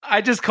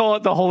 I just call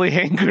it the holy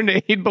hand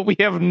grenade, but we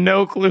have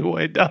no clue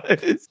what it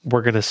does.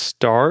 We're going to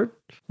start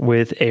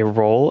with a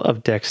roll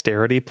of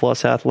dexterity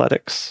plus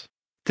athletics.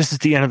 This is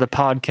the end of the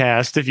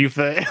podcast if you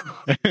fail.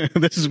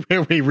 This is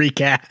where we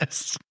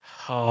recast.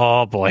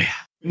 Oh boy.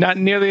 Not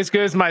nearly as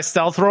good as my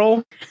stealth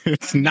roll.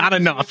 It's not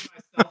enough.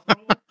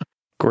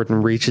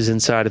 Gordon reaches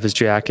inside of his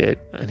jacket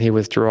and he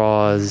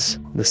withdraws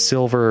the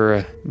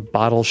silver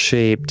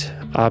bottle-shaped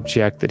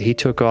object that he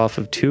took off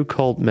of 2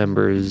 cult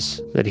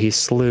members that he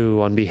slew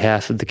on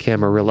behalf of the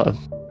Camarilla.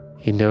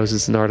 He knows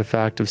it's an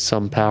artifact of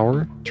some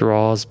power,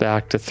 draws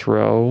back to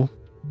throw.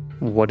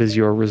 What is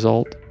your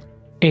result?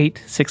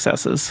 8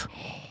 successes.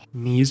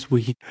 Knees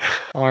weak,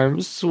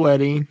 arms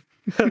sweaty.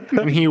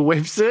 And he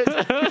whips it.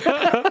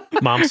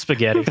 Mom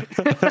spaghetti.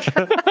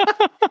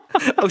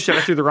 Oh shit,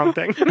 I threw the wrong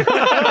thing.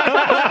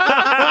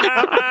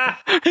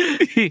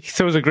 He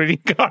throws a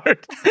greeting card.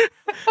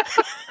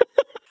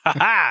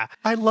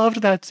 I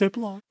loved that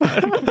Ziploc.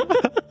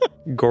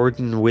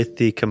 Gordon, with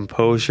the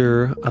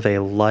composure of a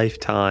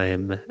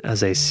lifetime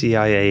as a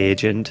CIA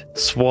agent,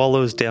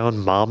 swallows down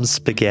Mom's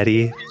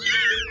spaghetti,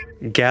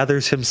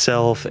 gathers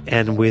himself,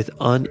 and with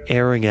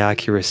unerring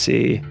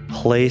accuracy,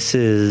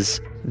 places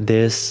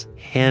this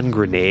hand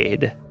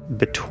grenade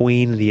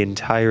between the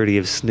entirety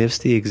of Sniffs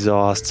the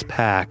Exhaust's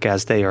pack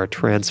as they are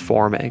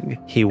transforming.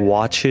 He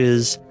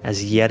watches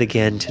as yet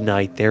again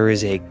tonight there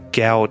is a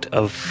gout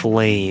of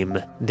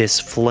flame. This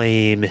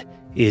flame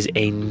is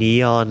a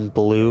neon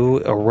blue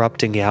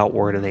erupting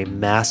outward in a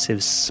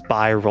massive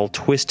spiral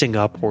twisting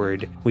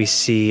upward. We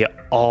see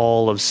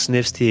all of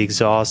Sniffs the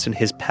Exhaust and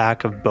his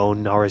pack of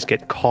bone gnars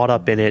get caught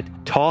up in it,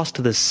 tossed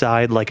to the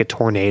side like a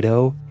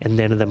tornado, and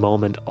then in the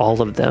moment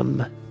all of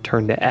them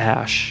turn to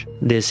ash.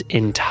 This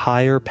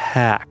entire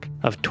pack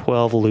of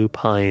 12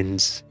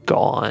 lupines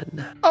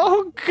gone.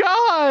 Oh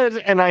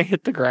god! And I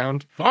hit the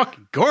ground.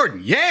 Fucking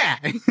Gordon, yeah!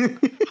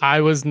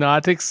 I was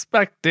not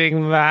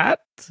expecting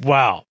that.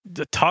 Wow.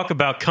 Talk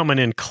about coming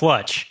in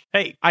clutch.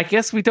 Hey, I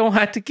guess we don't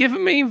have to give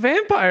him any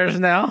vampires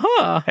now,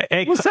 huh?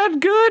 hey, Was that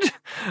good?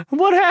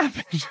 What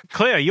happened?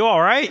 Claire, you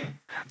all right?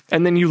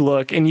 And then you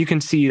look and you can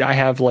see I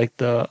have like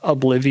the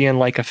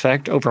Oblivion-like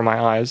effect over my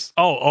eyes.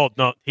 Oh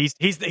no, he's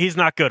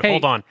not good. Hey,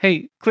 Hold on.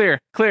 Hey, Clear.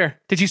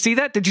 Did you see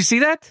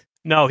that?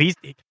 No, he's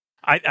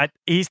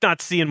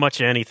not seeing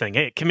much of anything.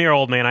 Hey, come here,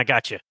 old man. I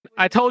got you.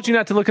 I told you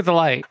not to look at the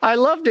light. I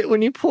loved it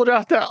when you pulled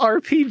out that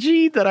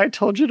RPG that I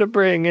told you to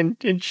bring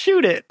and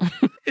shoot it.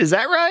 Is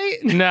that right?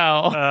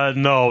 No.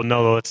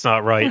 No, it's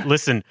not right.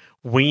 Listen,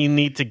 we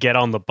need to get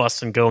on the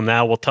bus and go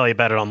now. We'll tell you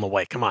about it on the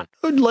way. Come on.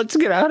 Let's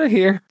get out of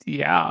here.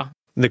 Yeah.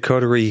 The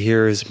coterie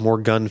hears more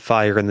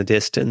gunfire in the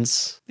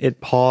distance.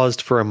 It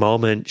paused for a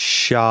moment,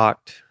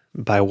 shocked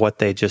by what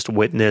they just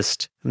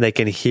witnessed. They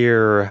can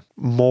hear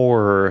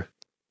more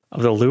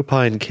of the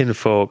lupine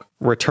kinfolk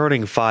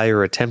returning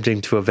fire,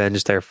 attempting to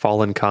avenge their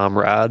fallen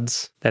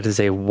comrades. That is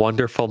a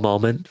wonderful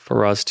moment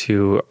for us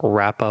to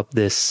wrap up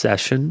this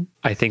session.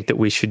 I think that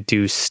we should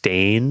do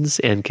stains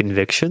and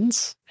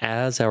convictions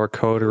as our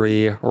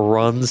coterie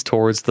runs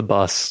towards the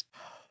bus.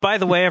 By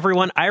the way,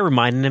 everyone, I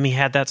reminded him he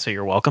had that, so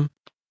you're welcome.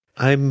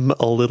 I'm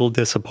a little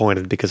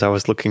disappointed because I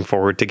was looking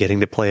forward to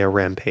getting to play a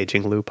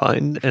rampaging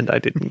lupine, and I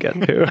didn't get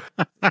to.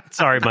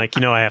 Sorry, Mike.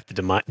 You know I have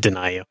to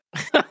deny you.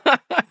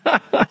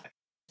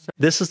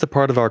 This is the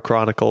part of our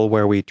chronicle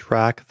where we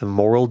track the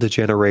moral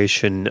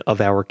degeneration of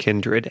our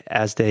kindred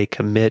as they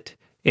commit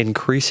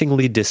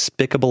increasingly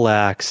despicable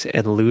acts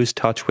and lose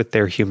touch with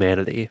their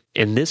humanity.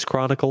 In this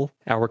chronicle,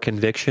 our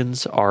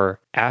convictions are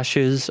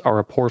ashes are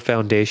a poor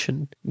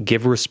foundation,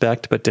 give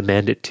respect but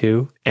demand it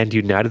too, and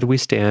united we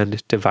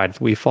stand,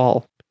 divided we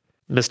fall.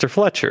 Mr.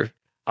 Fletcher,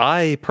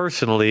 I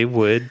personally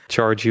would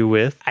charge you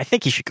with... I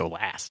think you should go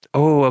last.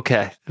 Oh,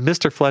 okay.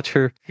 Mr.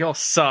 Fletcher, Y'all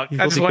suck. I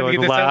you'll just be wanted to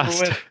going get this over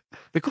last. with.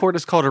 The court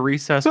is called a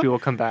recess. We will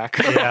come back.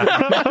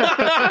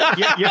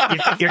 Yeah.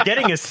 You're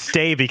getting a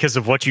stay because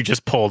of what you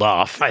just pulled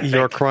off. I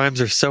Your think. crimes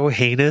are so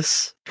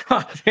heinous.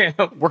 God damn.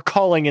 We're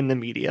calling in the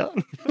media.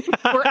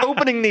 We're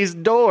opening these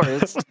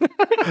doors.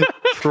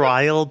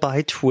 Trial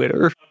by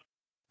Twitter.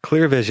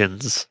 Clear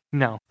Visions.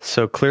 No.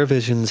 So Clear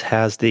Visions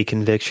has the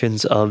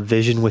convictions of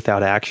vision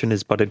without action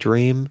is but a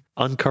dream,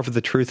 uncover the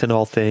truth in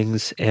all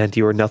things, and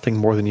you are nothing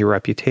more than your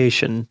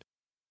reputation.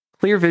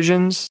 Clear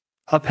Visions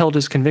upheld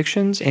his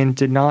convictions and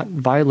did not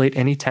violate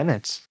any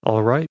tenets.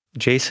 All right.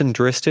 Jason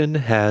Driston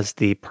has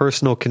the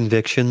personal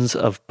convictions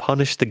of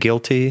punish the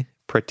guilty,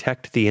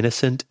 protect the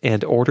innocent,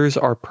 and orders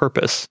our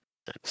purpose.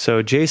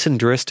 So Jason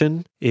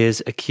Driston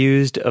is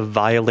accused of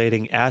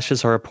violating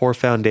Ashes Are a Poor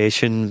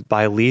Foundation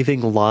by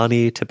leaving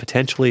Lonnie to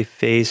potentially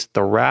face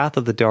the wrath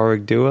of the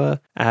Darug Dua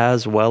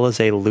as well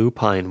as a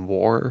lupine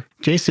war.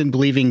 Jason,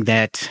 believing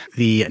that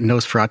the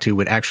Nosferatu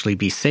would actually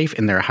be safe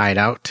in their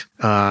hideout,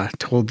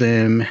 told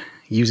them,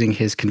 using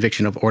his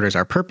conviction of orders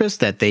our purpose,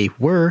 that they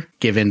were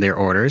given their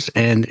orders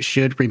and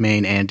should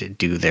remain and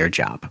do their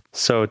job.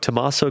 So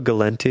Tommaso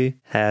Galenti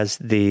has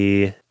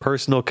the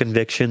personal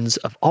convictions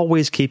of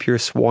always keep your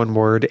sworn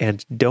word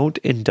and don't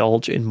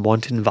indulge in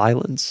wanton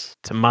violence.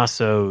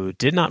 Tommaso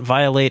did not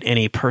violate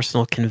any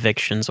personal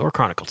convictions or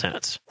chronicle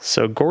tenets.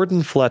 So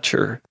Gordon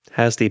Fletcher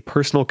has the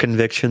personal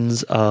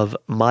convictions of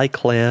my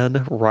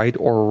clan, right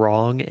or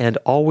wrong, and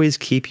always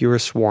keep your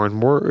sworn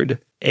word.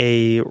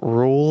 A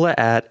rule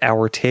at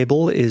our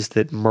table is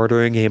that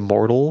murdering a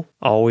mortal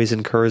always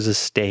incurs a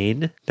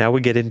stain. Now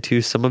we get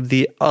into some of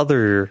the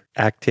other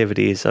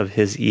activities of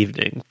his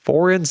evening.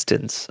 For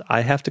instance,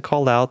 I have to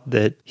call out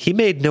that he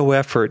made no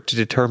effort to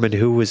determine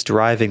who was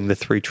driving the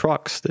 3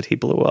 trucks that he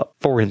blew up.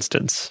 For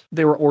instance,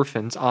 They were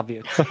orphans,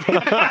 obviously.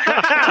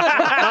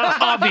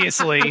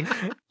 Obviously.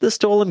 the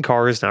stolen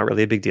car is not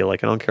really a big deal.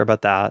 Like, I don't care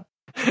about that.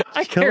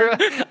 I care about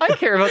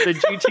the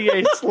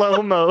GTA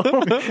slow-mo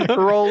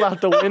roll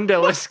out the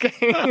window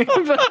escape.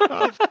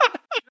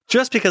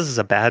 Just because it's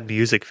a bad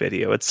music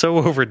video, it's so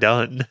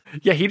overdone.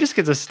 Yeah, he just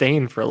gets a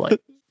stain for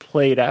like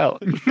played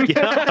out.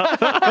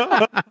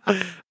 Yeah.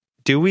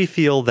 Do we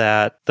feel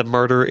that the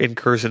murder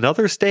incurs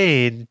another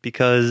stain?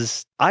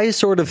 Because I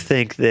sort of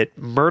think that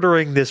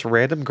murdering this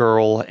random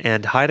girl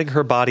and hiding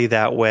her body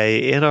that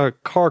way in a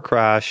car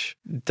crash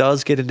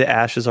does get into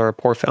Ashes Are a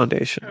Poor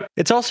Foundation.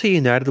 It's also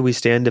United We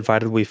Stand,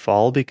 Divided We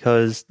Fall,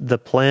 because the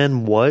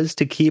plan was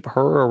to keep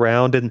her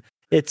around, and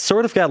it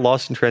sort of got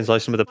lost in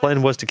translation, but the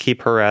plan was to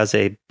keep her as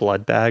a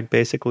blood bag,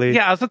 basically.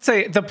 Yeah, I was about to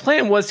say, the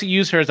plan was to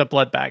use her as a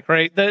blood bag,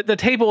 right? The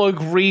table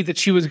agreed that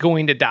she was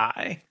going to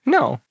die.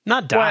 No.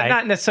 Not die. Well,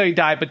 not necessarily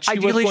die, but she was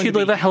Ideally, going she'd to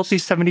live a healthy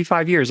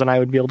 75 years, and I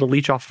would be able to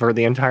leech off of her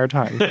the entire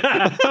time.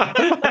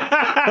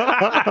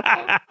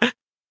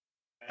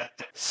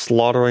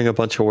 Slaughtering a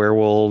bunch of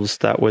werewolves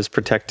that was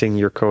protecting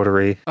your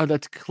coterie. Oh,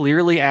 that's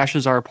clearly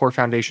Ashes Are a Poor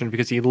Foundation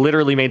because he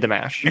literally made the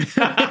mash.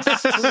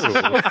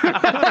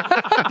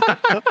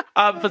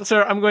 But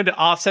sir, I'm going to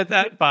offset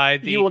that by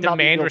the You will not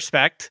be demand guilty.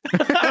 respect.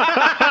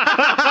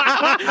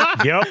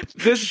 Yep.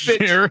 This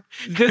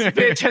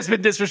bitch has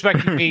been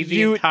disrespecting me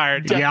the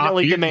entire time.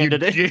 Definitely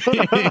demanded it.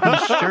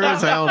 Sure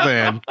as hell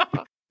did.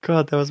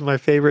 God, that was my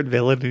favorite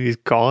villain, and he's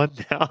gone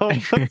now.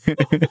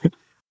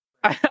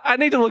 I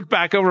need to look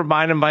back over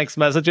mine and Mike's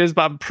messages,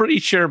 but I'm pretty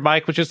sure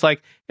Mike was just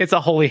like, it's a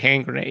holy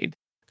hand grenade.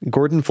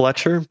 Gordon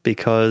Fletcher,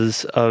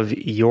 because of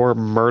your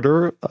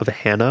murder of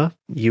Hannah,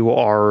 you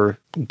are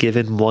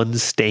given 1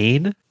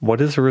 stain. What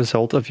is the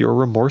result of your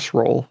remorse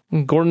roll?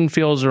 Gordon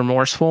feels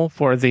remorseful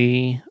for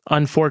the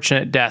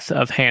unfortunate death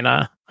of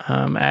Hannah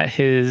at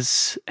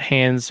his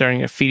hands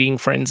during a feeding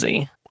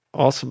frenzy.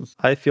 Awesome.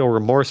 I feel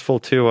remorseful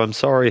too. I'm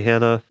sorry,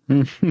 Hannah.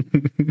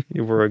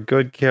 You were a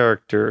good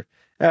character.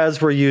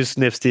 As were you,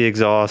 Sniffs the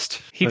Exhaust.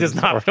 He does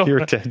not You're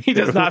feel. dead He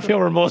does too. not feel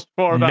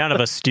remorseful about None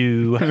of us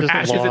do.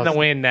 ashes in the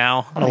wind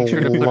now. A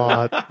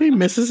lot. He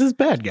misses his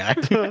bad guy.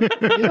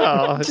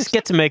 Yeah, Just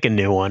get to make a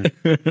new one.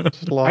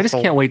 I just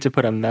can't wait to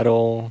put a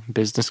metal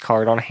business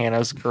card on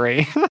Hannah's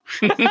grave.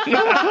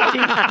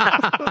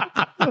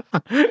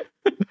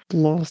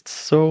 Lost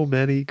so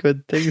many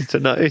good things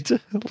tonight.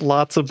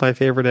 Lots of my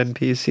favorite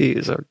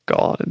NPCs are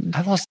gone.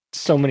 I lost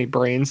so many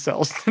brain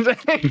cells today.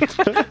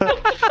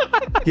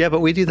 Yeah, but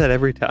we do that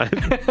every time.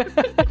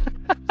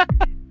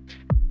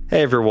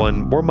 Hey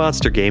everyone, we're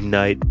Monster Game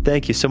Night.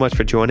 Thank you so much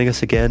for joining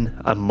us again.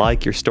 I'm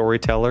Mike, your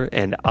storyteller,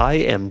 and I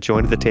am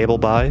joined at the table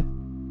by...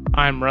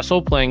 I'm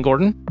Russell playing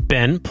Gordon.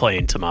 Ben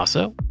playing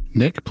Tommaso.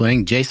 Nick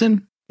playing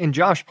Jason. And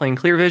Josh playing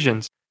Clear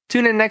Visions.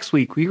 Tune in next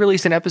week. We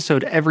release an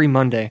episode every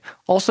Monday.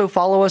 Also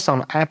follow us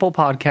on Apple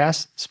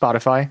Podcasts,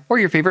 Spotify, or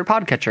your favorite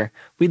podcatcher.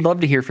 We'd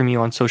love to hear from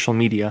you on social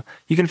media.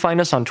 You can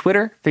find us on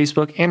Twitter,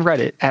 Facebook, and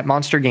Reddit at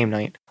Monster Game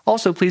Night.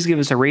 Also, please give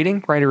us a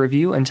rating, write a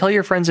review, and tell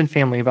your friends and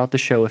family about the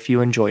show if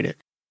you enjoyed it.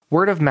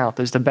 Word of mouth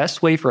is the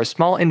best way for a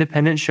small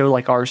independent show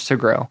like ours to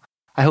grow.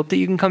 I hope that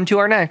you can come to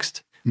our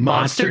next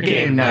Monster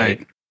Game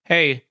Night.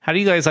 Hey, how do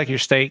you guys like your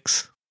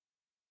steaks?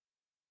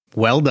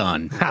 Well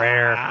done.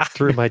 Rare.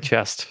 Through my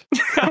chest.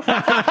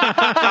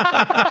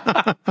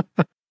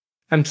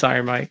 I'm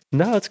sorry, Mike.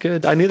 No, it's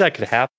good. I knew that could happen.